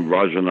that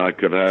Roger and I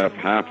could have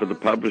half of the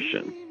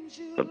publishing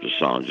of the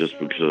song, just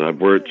because I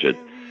worked it.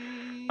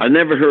 I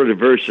never heard a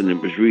verse and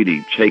it was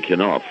really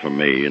taken off for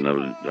me, you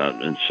know,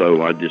 and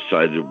so I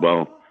decided,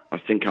 well, I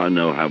think I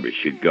know how it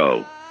should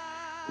go.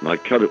 And I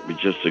cut it with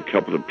just a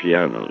couple of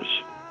pianos.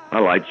 I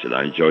liked it.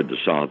 I enjoyed the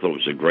song. I thought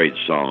it was a great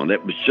song. And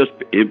it was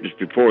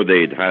before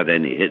they'd had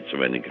any hits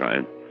of any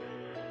kind,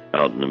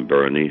 Elton and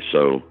Bernie,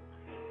 so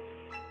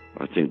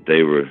I think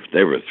they were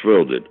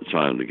thrilled at the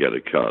time to get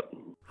it cut.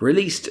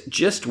 Released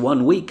just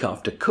 1 week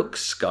after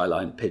Cook's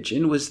Skyline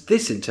Pigeon was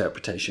this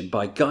interpretation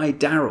by Guy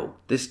Darrell,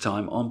 this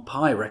time on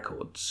Pie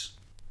Records.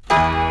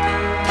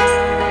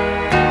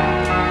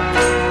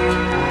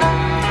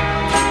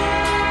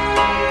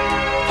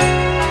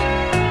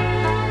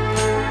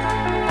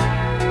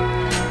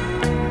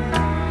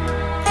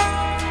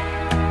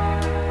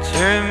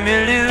 Turn me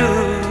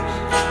loose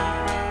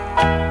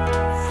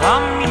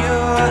from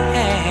your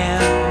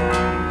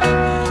hands,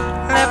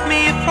 let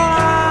me fly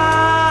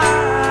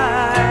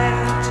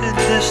to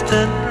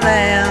distant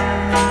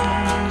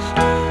lands,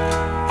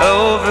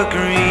 over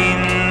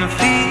green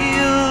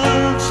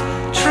fields,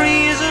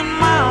 trees and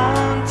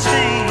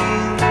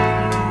mountains,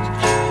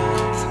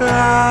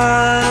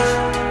 flowers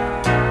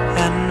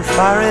and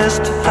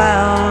forest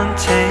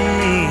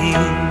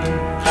fountains,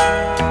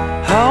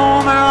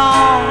 home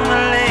along the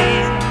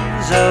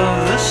lanes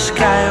of the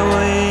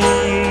skyway,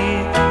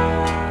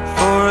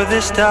 for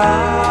this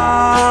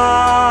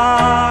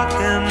dark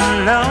and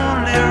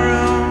lonely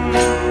room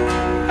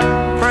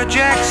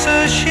projects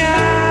a shadow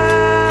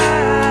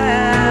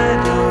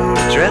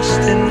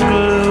dressed in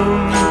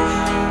gloom,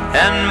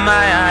 and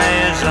my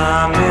eyes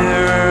are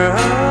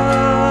mirrors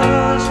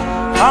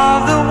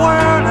of the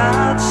world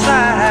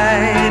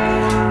outside,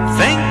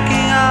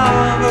 thinking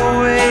of the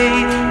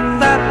way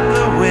that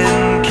the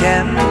wind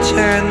can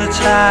turn the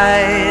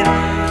tide,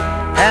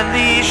 and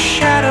these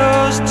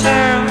shadows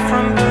turn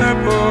from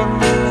purple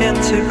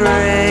into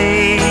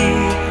grey,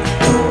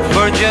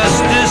 for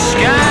just a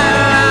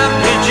skyline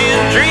pigeon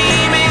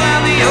dreaming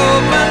of the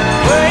open,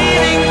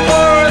 waiting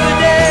for the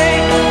day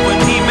when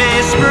he may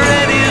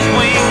spread his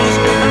wings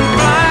and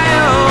fly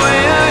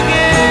away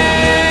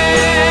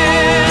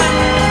again.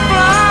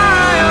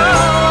 Fly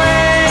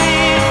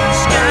away,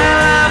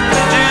 skyline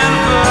pigeon,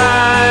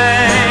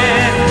 fly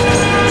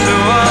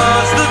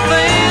towards the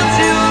things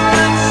you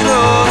left so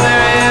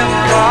very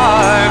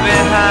far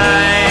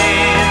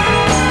behind.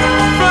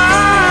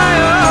 Fly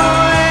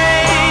away,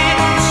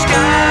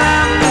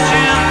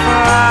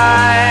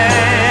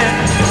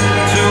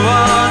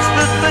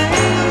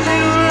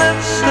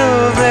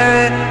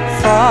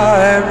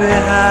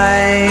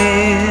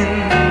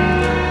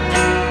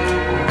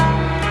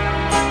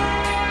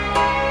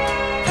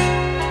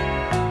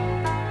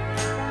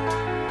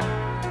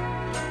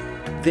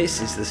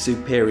 This is the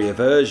superior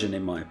version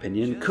in my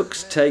opinion.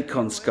 Cook's take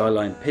on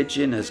Skyline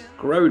Pigeon has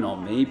grown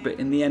on me, but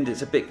in the end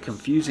it's a bit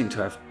confusing to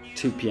have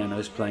two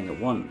pianos playing at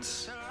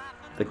once.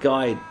 The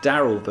Guy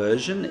Darrell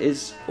version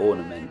is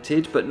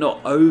ornamented, but not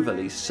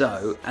overly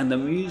so, and the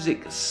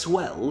music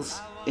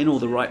swells in all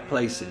the right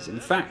places. In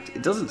fact,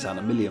 it doesn't sound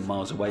a million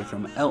miles away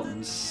from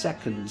Elton's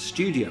second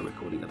studio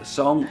recording of the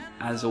song,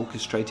 as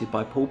orchestrated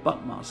by Paul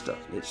Buckmaster.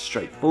 It's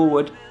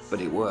straightforward,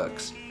 but it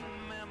works.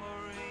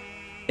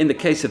 In the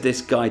case of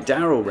this Guy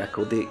Darrell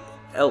record, the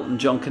Elton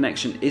John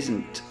connection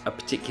isn't a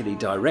particularly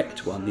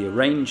direct one. The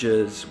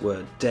arrangers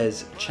were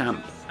Des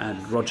Champ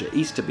and Roger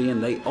Easterby,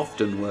 and they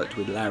often worked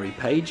with Larry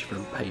Page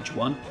from Page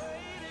One,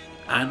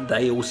 and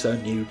they also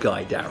knew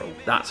Guy Darrell.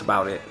 That's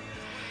about it.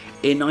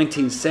 In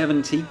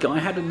 1970, Guy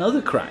had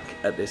another crack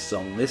at this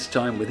song, this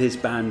time with his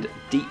band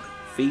Deep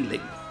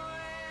Feeling.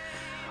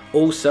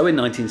 Also in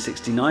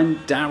 1969,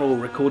 Darrell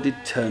recorded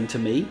Turn to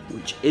Me,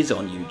 which is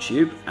on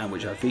YouTube and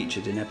which I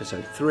featured in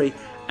episode 3,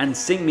 and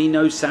Sing Me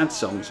No Sad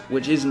Songs,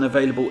 which isn't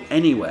available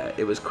anywhere.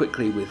 It was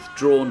quickly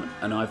withdrawn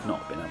and I've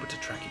not been able to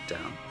track it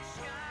down.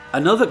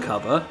 Another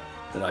cover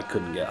that I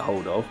couldn't get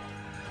hold of,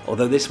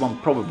 although this one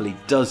probably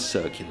does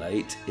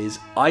circulate, is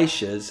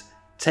Aisha's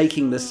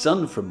Taking the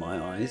Sun From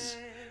My Eyes,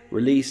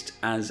 released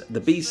as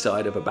the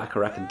B-side of a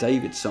Bacharach and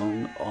David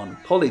song on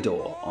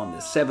Polydor on the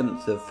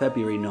 7th of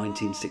February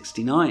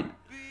 1969.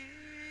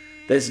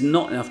 There's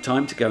not enough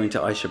time to go into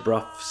Aisha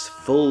Bruff's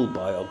full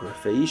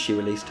biography. She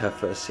released her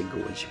first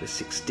single when she was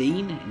 16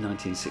 in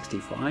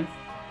 1965.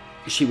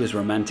 She was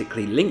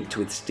romantically linked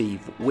with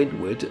Steve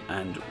Winwood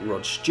and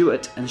Rod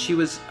Stewart, and she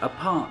was a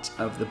part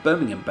of the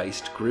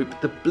Birmingham-based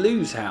group The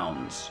Blues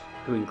Hounds,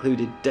 who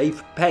included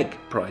Dave Pegg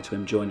prior to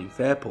him joining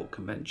Fairport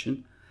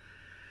Convention.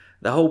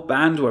 The whole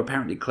band were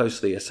apparently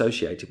closely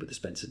associated with the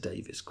Spencer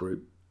Davis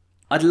group.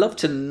 I'd love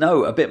to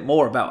know a bit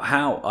more about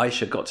how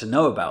Aisha got to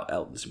know about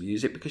Elton's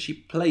music, because she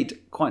played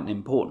quite an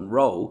important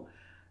role.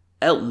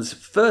 Elton's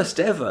first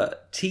ever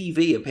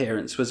TV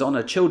appearance was on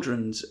a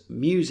children's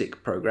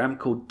music programme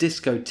called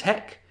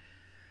Discotheque,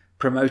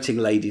 promoting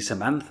Lady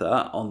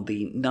Samantha on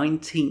the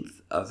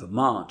 19th of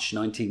March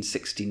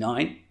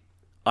 1969.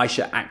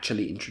 Aisha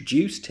actually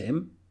introduced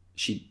him.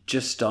 She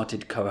just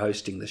started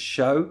co-hosting the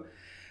show,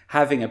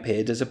 having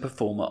appeared as a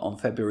performer on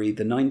February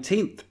the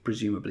 19th,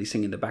 presumably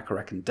singing the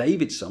Bacharach and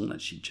David song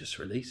that she'd just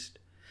released.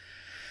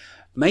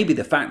 Maybe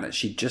the fact that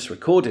she'd just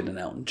recorded an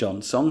Elton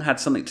John song had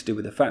something to do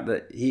with the fact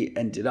that he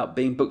ended up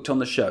being booked on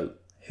the show.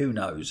 Who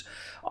knows?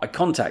 I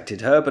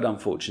contacted her, but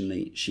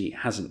unfortunately she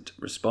hasn't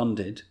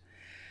responded.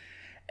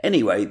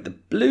 Anyway, the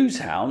Blues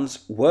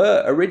Hounds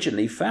were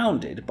originally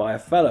founded by a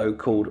fellow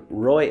called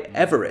Roy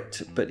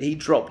Everett, but he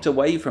dropped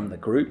away from the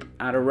group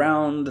at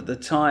around the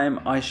time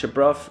Aisha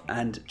Bruff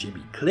and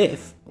Jimmy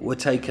Cliff were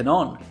taken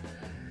on.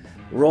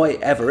 Roy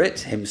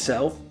Everett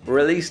himself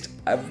released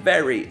a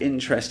very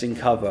interesting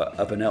cover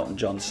of an Elton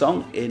John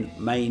song in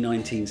May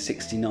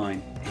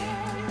 1969.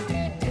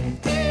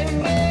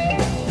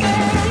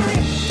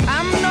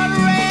 I'm not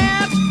a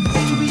rat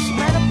to be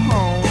spat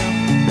upon,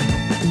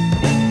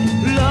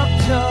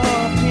 locked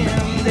up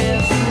in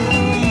this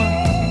room.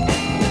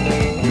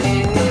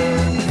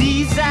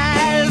 These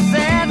eyes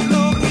that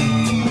look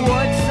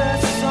towards the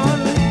sun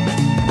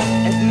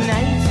at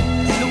night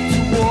look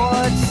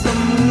towards the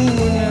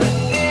moon.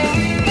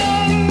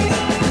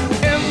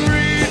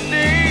 Every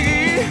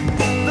day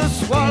the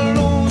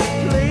swallows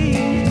play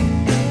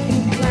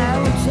in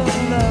clouds of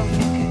love.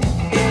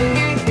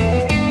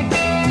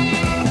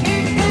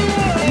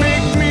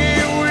 Make me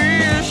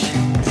wish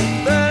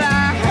that I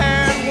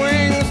had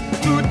wings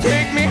to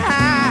take me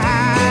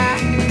high,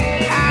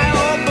 high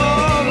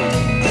above.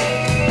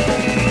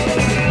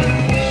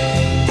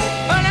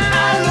 But I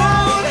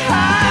rode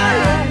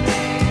high,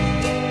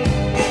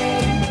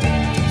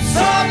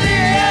 saw the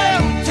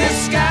empty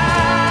sky.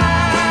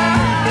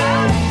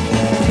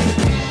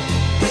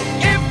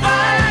 If I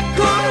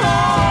could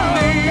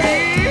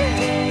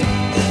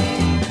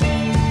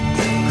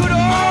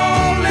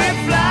only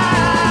fly,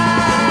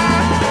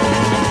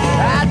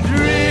 I'd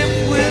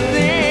drift with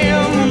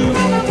them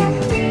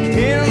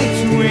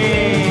into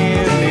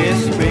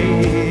endless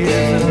space.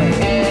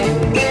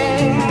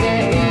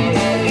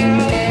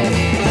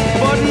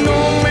 But no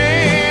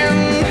man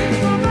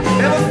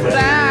ever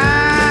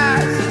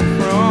flies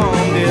from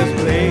this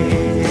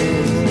place.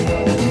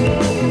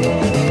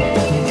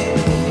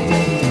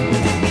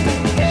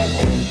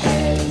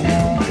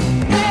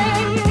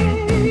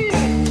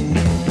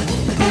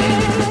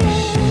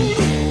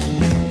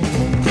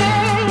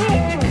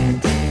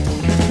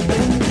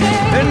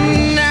 At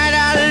night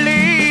I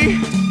lay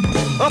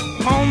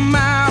upon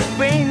my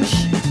bench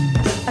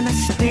and I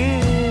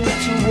stare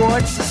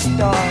towards the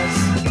stars.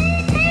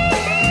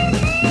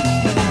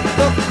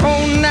 The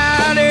cold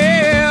night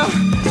air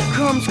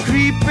comes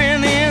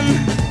creeping in,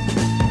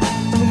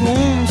 and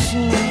home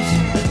seems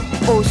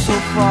oh so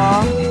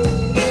far.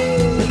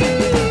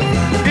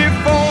 If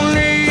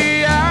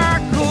only I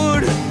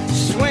could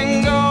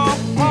swing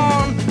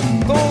upon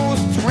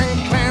those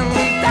twinkling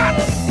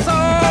dots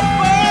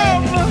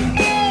above,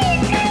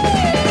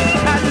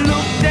 I'd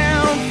look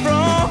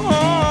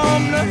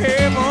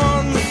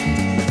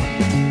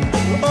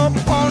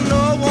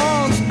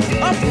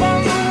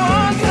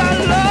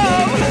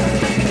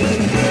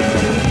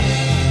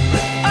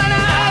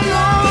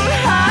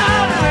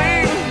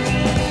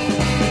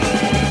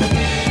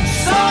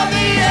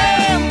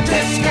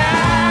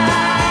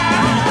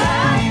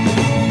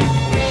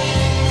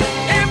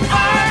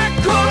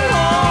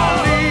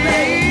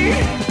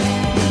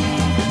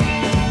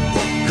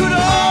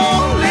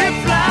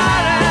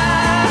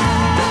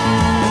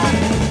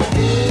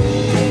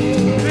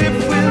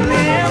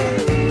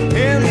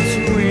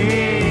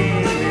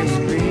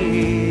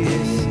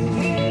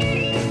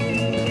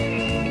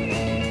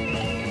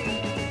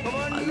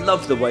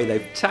the way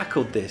they've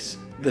tackled this.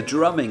 The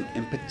drumming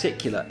in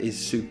particular is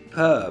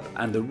superb,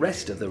 and the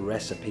rest of the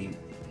recipe,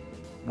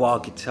 wah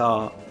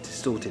guitar,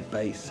 distorted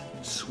bass,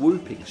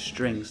 swooping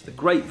strings, the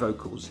great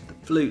vocals, the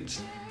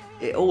flutes,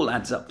 it all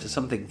adds up to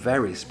something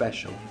very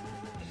special.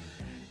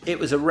 It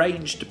was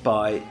arranged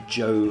by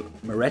Joe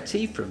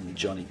Moretti from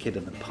Johnny Kidd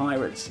and the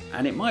Pirates,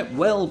 and it might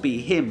well be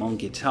him on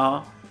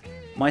guitar.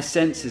 My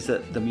sense is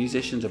that the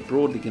musicians are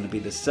broadly going to be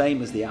the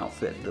same as the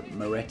outfit that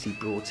Moretti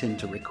brought in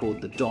to record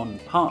the Don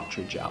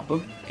Partridge album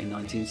in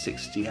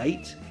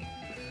 1968.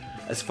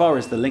 As far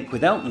as the link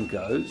with Elton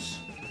goes,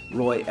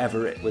 Roy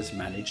Everett was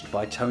managed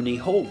by Tony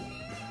Hall,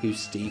 who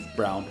Steve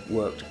Brown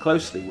worked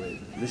closely with.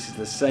 This is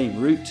the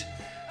same route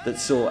that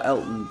saw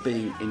Elton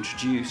being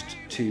introduced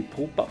to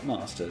Paul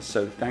Buckmaster,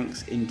 so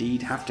thanks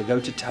indeed have to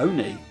go to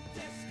Tony.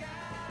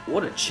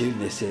 What a tune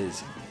this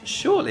is.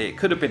 Surely it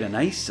could have been an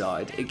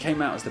A-side. It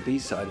came out as the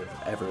B-side of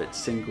Everett's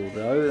single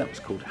though, that was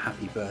called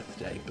Happy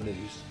Birthday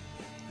Blues.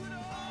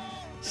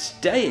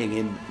 Staying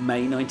in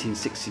May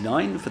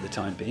 1969 for the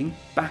time being,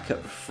 back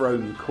at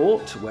Frome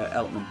Court where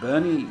Elton and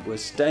Bernie were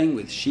staying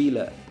with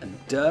Sheila and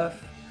Durf,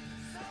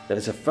 there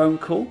was a phone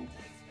call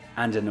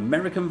and an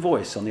American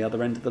voice on the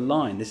other end of the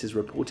line. This is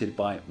reported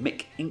by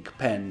Mick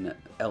Inkpen,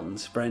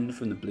 Elton's friend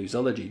from the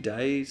Bluesology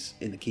days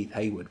in the Keith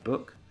Hayward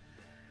book.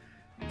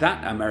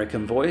 That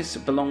American voice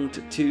belonged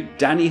to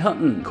Danny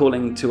Hutton,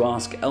 calling to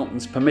ask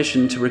Elton's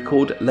permission to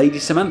record Lady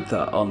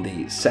Samantha on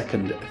the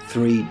second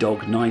Three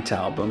Dog Night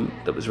album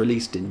that was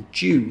released in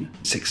June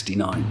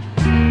 '69.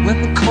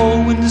 When the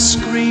cold wind is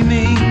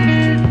screaming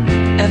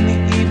and the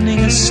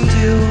evening is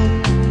still,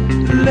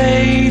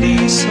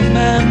 Lady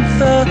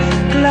Samantha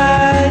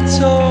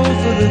glides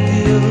over the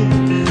hill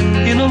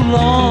in a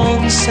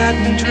long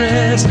satin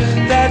dress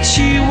that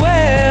she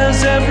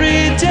wears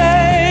every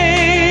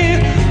day.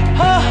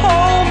 Her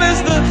home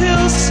is the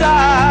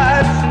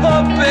hillside,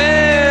 her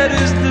bed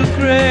is the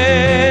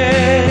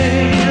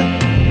grave.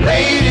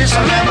 Lady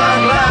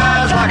Samantha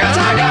glides like a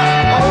tiger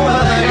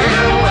over the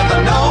hill with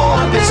no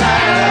one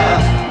beside her.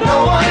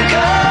 No one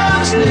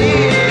comes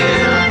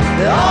near,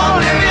 they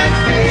all live in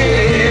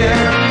fear.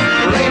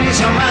 Lady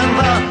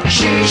Samantha,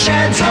 she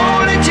sheds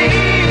holy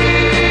tears.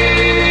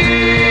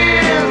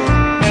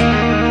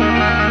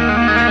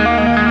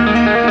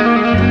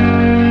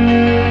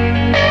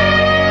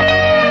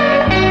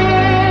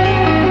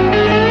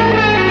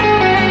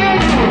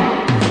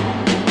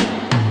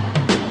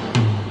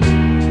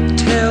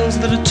 Tales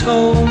that are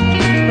told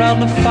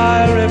round the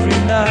fire every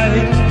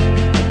night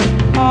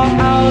are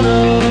out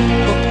of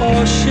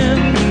proportion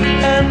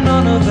and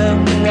none of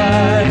them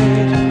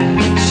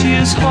right. She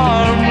is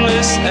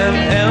harmless and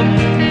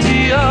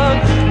empty of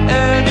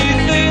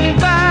anything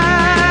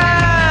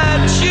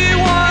bad. She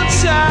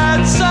once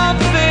had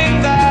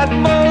something that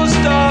most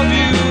of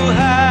you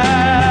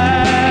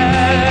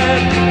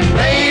had.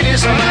 Lady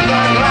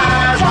Samantha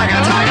glides like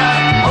a tiger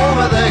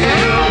over the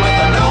hill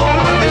with no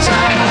one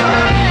beside her.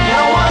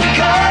 No one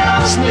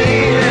comes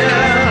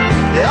near,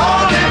 they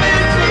all live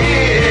in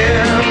fear.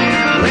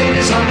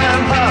 Lady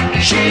Samantha,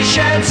 she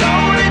sheds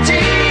only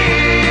tears.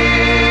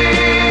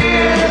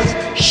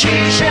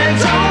 She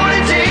sheds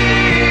only tears.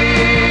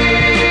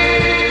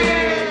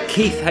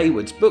 Keith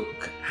Hayward's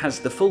book has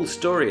the full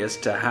story as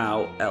to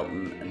how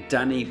Elton and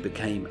Danny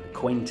became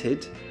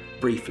acquainted.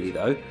 Briefly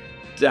though,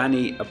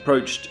 Danny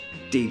approached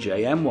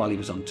DJM while he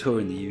was on tour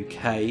in the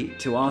UK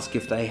to ask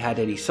if they had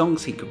any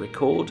songs he could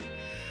record,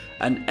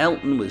 and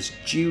Elton was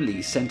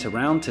duly sent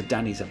around to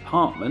Danny's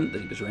apartment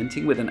that he was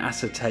renting with an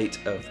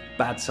acetate of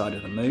Bad Side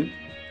of the Moon.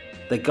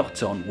 They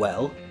got on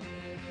well,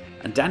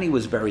 and Danny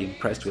was very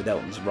impressed with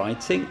Elton's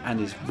writing and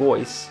his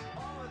voice.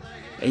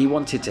 He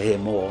wanted to hear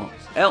more.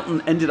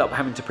 Elton ended up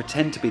having to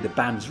pretend to be the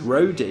band's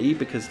roadie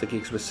because the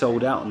gigs were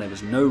sold out and there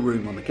was no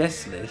room on the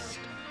guest list.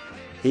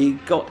 He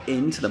got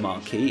into the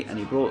marquee and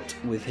he brought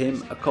with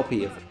him a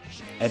copy of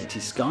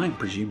Empty Sky and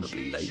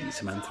presumably Lady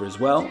Samantha as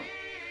well.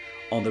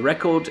 On the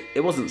record,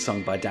 it wasn't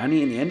sung by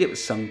Danny. In the end, it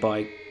was sung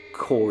by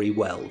Corey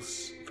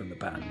Wells from the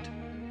band.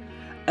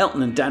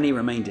 Elton and Danny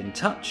remained in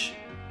touch.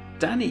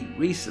 Danny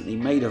recently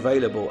made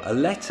available a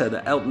letter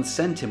that Elton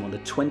sent him on the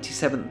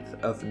 27th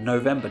of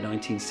November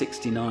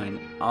 1969.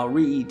 I'll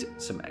read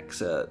some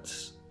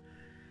excerpts.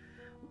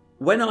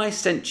 When I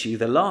sent you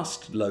the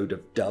last load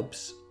of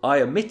dubs,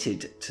 I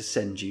omitted to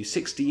send you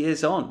 60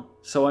 Years On,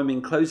 so I'm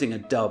enclosing a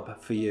dub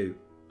for you.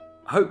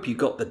 Hope you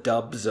got the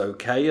dubs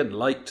okay and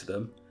liked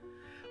them.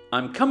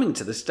 I'm coming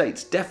to the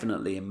States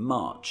definitely in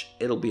March.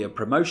 It'll be a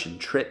promotion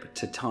trip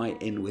to tie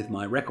in with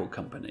my record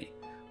company,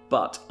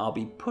 but I'll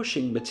be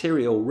pushing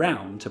material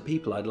round to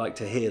people I'd like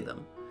to hear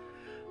them.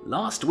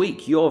 Last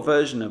week your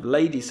version of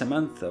Lady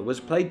Samantha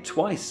was played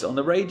twice on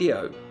the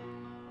radio.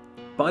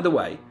 By the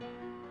way,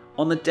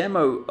 on the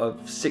demo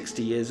of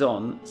 60 Years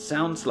On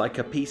sounds like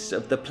a piece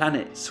of the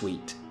Planet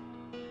Suite,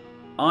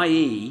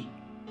 i.e.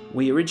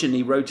 we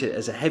originally wrote it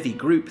as a heavy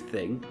group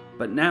thing,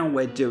 but now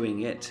we're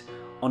doing it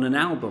on an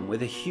album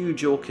with a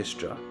huge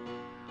orchestra.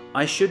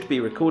 I should be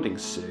recording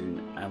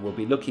soon and will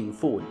be looking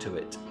forward to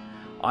it.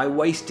 I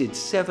wasted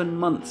 7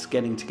 months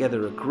getting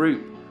together a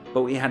group,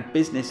 but we had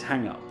business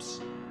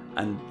hang-ups,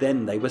 and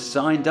then they were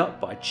signed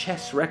up by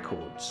Chess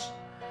Records.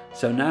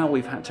 So now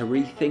we've had to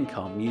rethink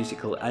our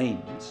musical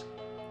aims.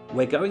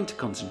 We're going to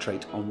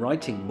concentrate on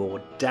writing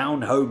more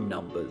down-home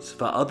numbers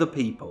for other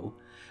people,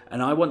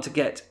 and I want to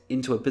get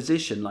into a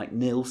position like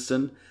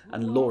Nilsson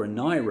and Laura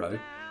Nyro,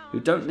 who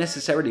don't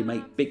necessarily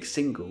make big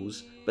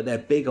singles, but they're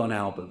big on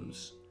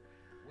albums.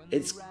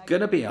 It's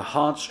gonna be a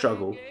hard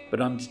struggle,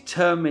 but I'm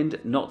determined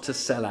not to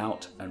sell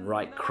out and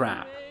write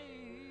crap.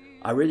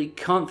 I really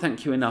can't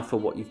thank you enough for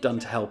what you've done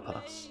to help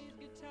us.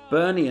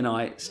 Bernie and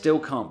I still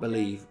can't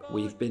believe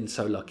we've been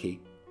so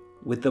lucky.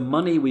 With the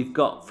money we've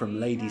got from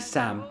Lady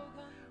Sam,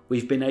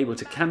 we've been able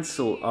to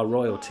cancel our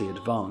royalty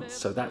advance,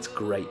 so that's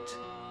great.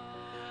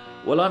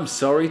 Well, I'm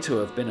sorry to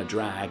have been a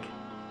drag.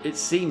 It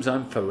seems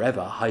I'm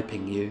forever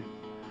hyping you.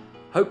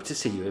 Hope to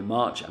see you in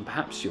March, and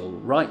perhaps you'll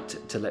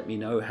write to let me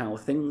know how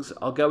things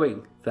are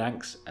going.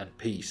 Thanks and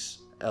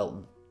peace,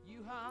 Elton.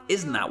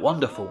 Isn't that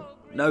wonderful?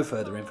 No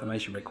further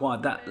information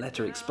required. That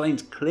letter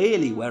explains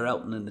clearly where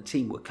Elton and the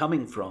team were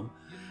coming from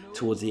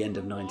towards the end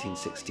of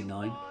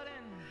 1969.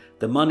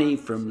 The money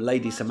from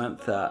Lady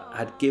Samantha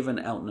had given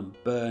Elton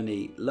and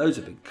Bernie loads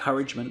of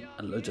encouragement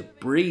and loads of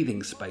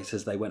breathing space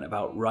as they went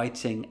about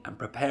writing and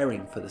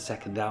preparing for the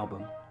second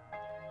album.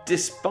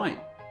 Despite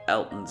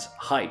Elton's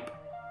hype,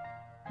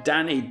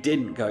 Danny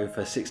didn't go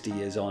for 60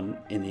 Years On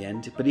in the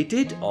end, but he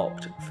did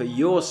opt for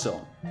your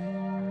song.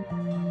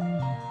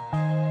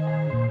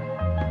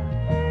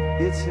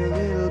 It's a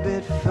little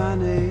bit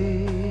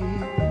funny,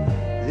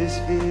 this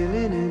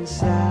feeling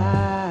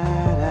inside.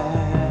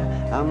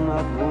 I'm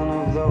not one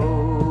of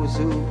those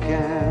who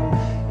can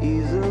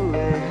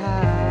easily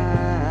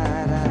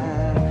hide.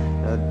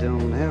 I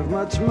don't have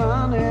much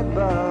money,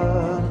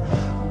 but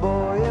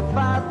boy, if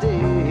I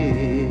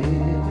did,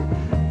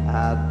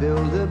 I'd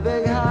build a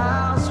big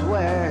house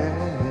where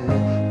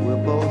we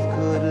both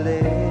could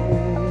live.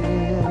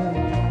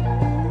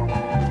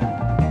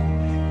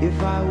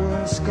 If I were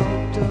a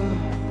sculptor,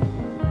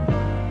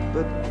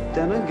 but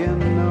then again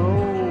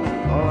no,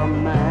 or a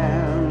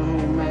man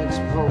who makes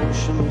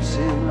potions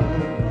in a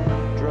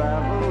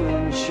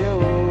traveling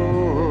show.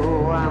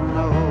 I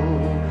know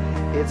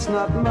it's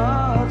not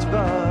much,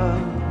 but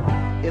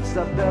it's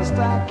the best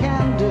I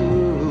can do.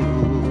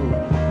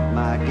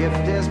 My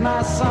gift is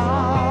my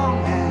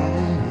song,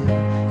 and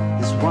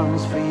this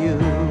one's for you.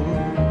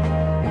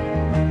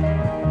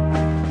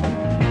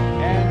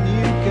 And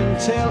you can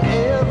tell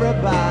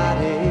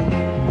everybody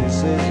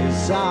this is your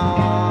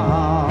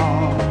song.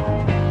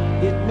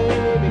 It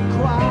may be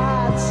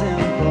quite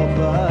simple,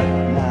 but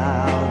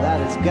now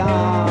that it's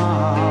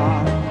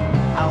gone,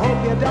 I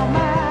hope you don't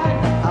mind,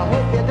 I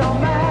hope you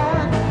don't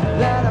mind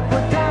that I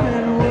put down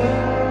in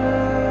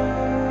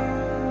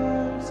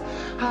words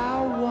how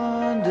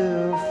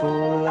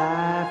wonderful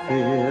life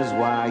is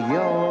while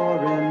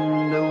you're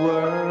in the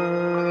world.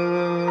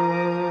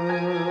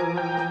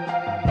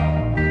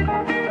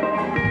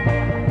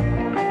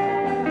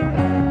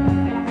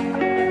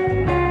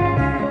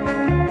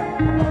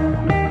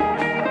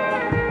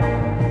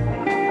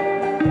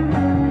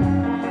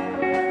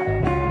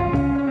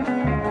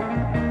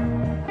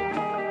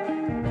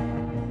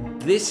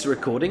 This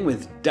recording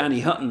with Danny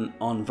Hutton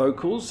on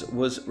vocals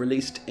was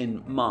released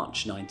in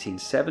March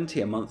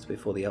 1970, a month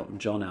before the Elton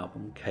John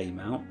album came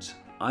out.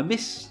 I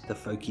miss the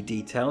folky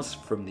details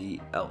from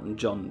the Elton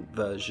John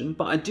version,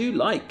 but I do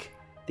like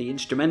the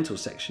instrumental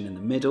section in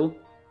the middle.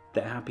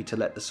 They're happy to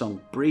let the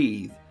song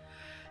breathe,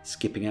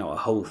 skipping out a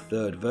whole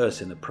third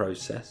verse in the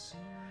process.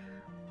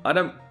 I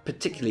don't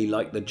particularly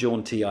like the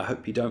jaunty "I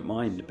hope you don't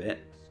mind" bit,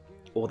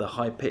 or the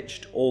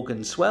high-pitched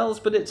organ swells,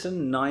 but it's a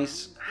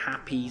nice,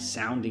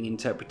 happy-sounding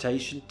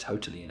interpretation,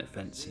 totally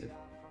inoffensive.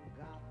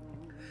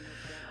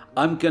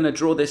 I'm going to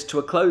draw this to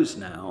a close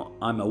now.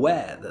 I'm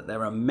aware that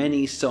there are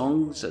many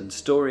songs and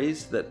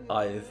stories that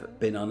I've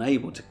been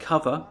unable to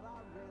cover.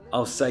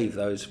 I'll save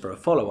those for a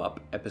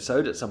follow-up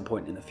episode at some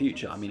point in the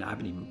future. I mean, I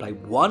haven't even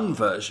played one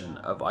version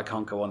of I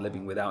Can't Go On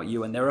Living Without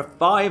You, and there are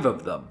 5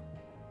 of them.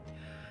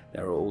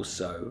 There are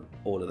also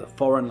all of the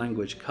foreign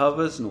language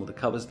covers and all the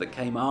covers that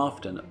came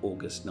after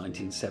August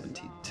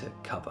 1970 to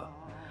cover.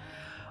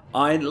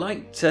 I'd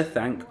like to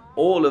thank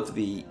all of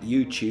the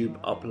YouTube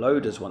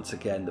uploaders once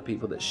again, the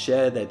people that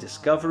share their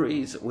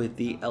discoveries with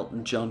the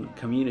Elton John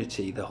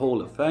community. The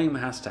Hall of Fame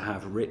has to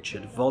have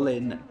Richard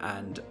Vollin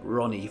and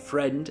Ronnie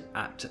Friend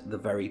at the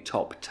very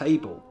top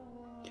table.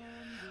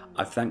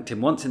 I've thanked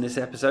him once in this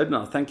episode, and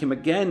I'll thank him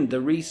again.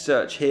 The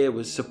research here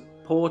was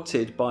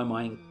supported by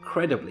my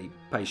incredibly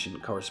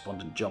patient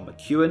correspondent John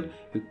McEwen,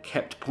 who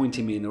kept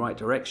pointing me in the right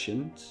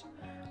directions.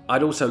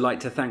 I'd also like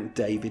to thank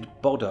David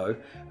Bodo,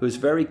 who has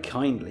very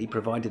kindly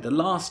provided the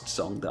last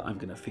song that I'm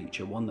going to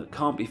feature, one that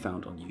can't be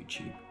found on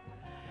YouTube.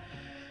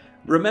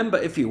 Remember,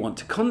 if you want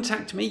to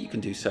contact me, you can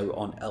do so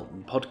on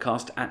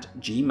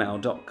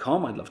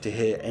eltonpodcast@gmail.com. I'd love to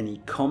hear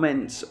any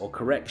comments or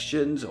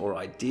corrections or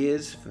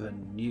ideas for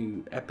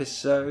new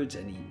episodes,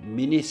 any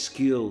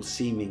minuscule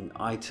seeming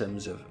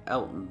items of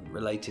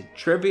Elton-related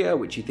trivia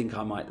which you think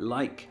I might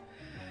like.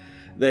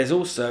 There's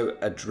also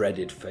a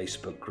dreaded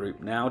Facebook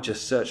group now.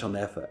 Just search on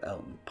there for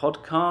Elton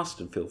Podcast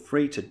and feel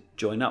free to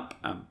join up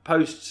and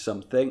post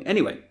something.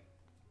 Anyway,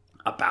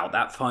 about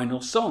that final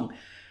song.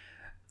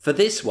 For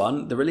this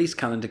one, the release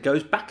calendar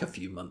goes back a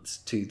few months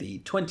to the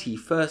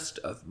 21st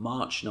of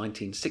March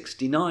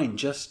 1969,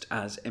 just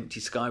as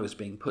Empty Sky was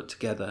being put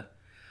together.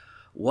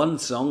 One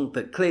song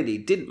that clearly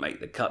didn't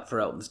make the cut for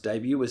Elton's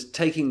debut was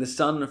Taking the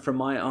Sun From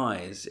My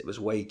Eyes. It was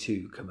way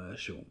too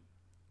commercial.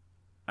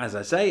 As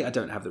I say, I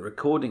don't have the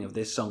recording of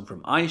this song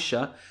from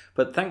Aisha,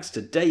 but thanks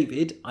to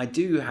David, I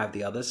do have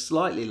the other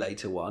slightly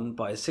later one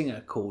by a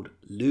singer called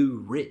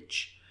Lou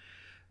Rich,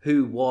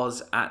 who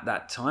was at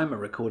that time a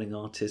recording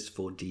artist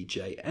for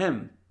DJ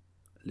M.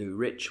 Lou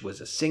Rich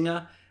was a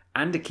singer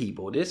and a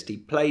keyboardist. He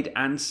played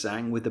and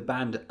sang with the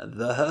band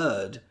The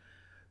Herd,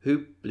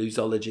 who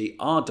Bluesology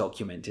are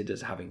documented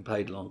as having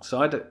played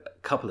alongside a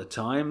couple of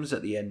times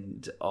at the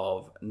end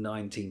of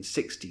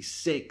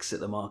 1966 at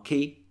the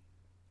Marquee.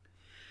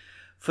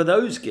 For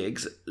those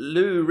gigs,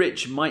 Lou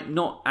Rich might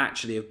not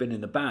actually have been in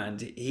the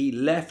band. He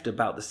left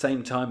about the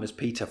same time as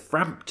Peter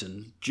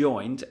Frampton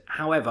joined.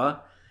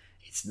 However,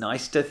 it's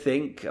nice to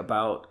think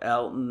about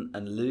Elton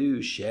and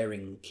Lou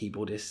sharing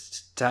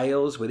keyboardist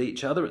tales with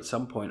each other at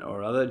some point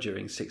or other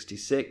during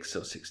 66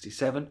 or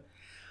 67.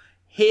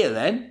 Here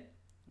then,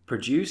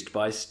 produced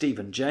by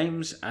Stephen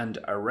James and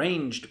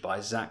arranged by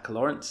Zach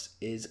Lawrence,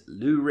 is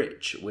Lou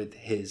Rich with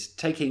his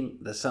Taking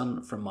the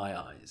Sun From My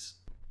Eyes.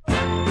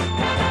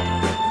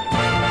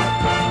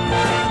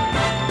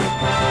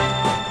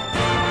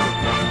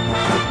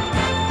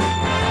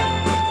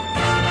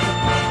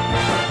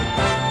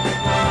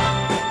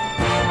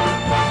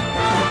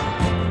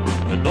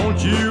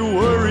 Don't you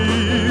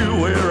worry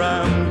where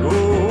I'm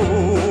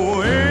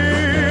going.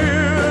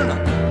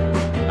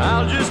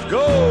 I'll just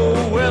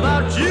go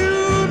without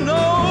you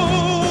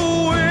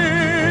knowing.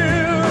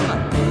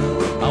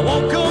 I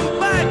won't come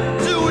back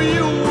to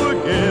you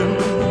again.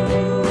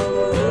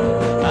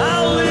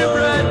 I'll leave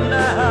right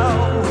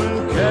now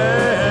and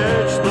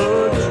catch the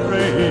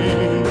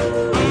train.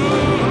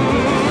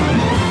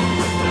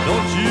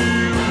 Don't you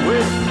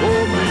wait for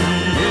me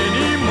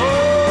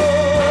anymore.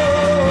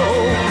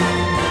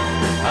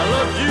 I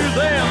loved you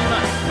then,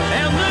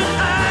 and then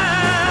I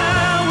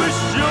was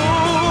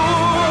sure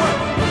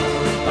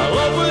our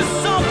love was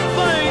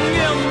something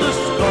in the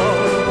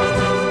stars.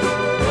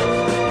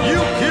 You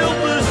killed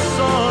the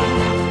sun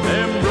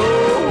and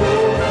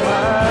broke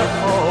my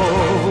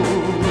heart.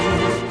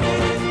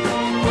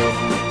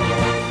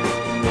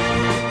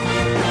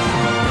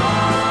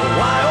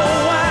 Why, oh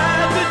why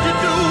did you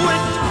do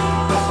it?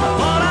 I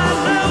thought I'd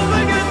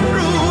never get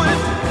through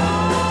it.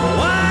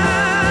 Why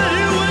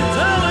you were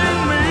telling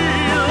me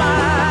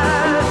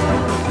lies?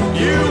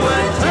 You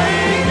were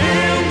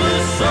taking the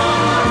sun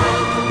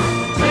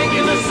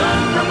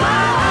from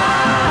my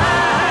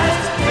eyes,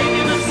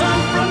 taking the sun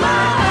from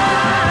my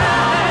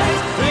eyes,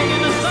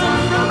 taking the sun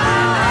from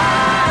my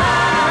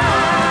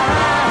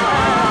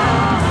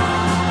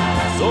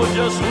eyes. So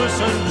just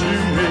listen to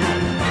me.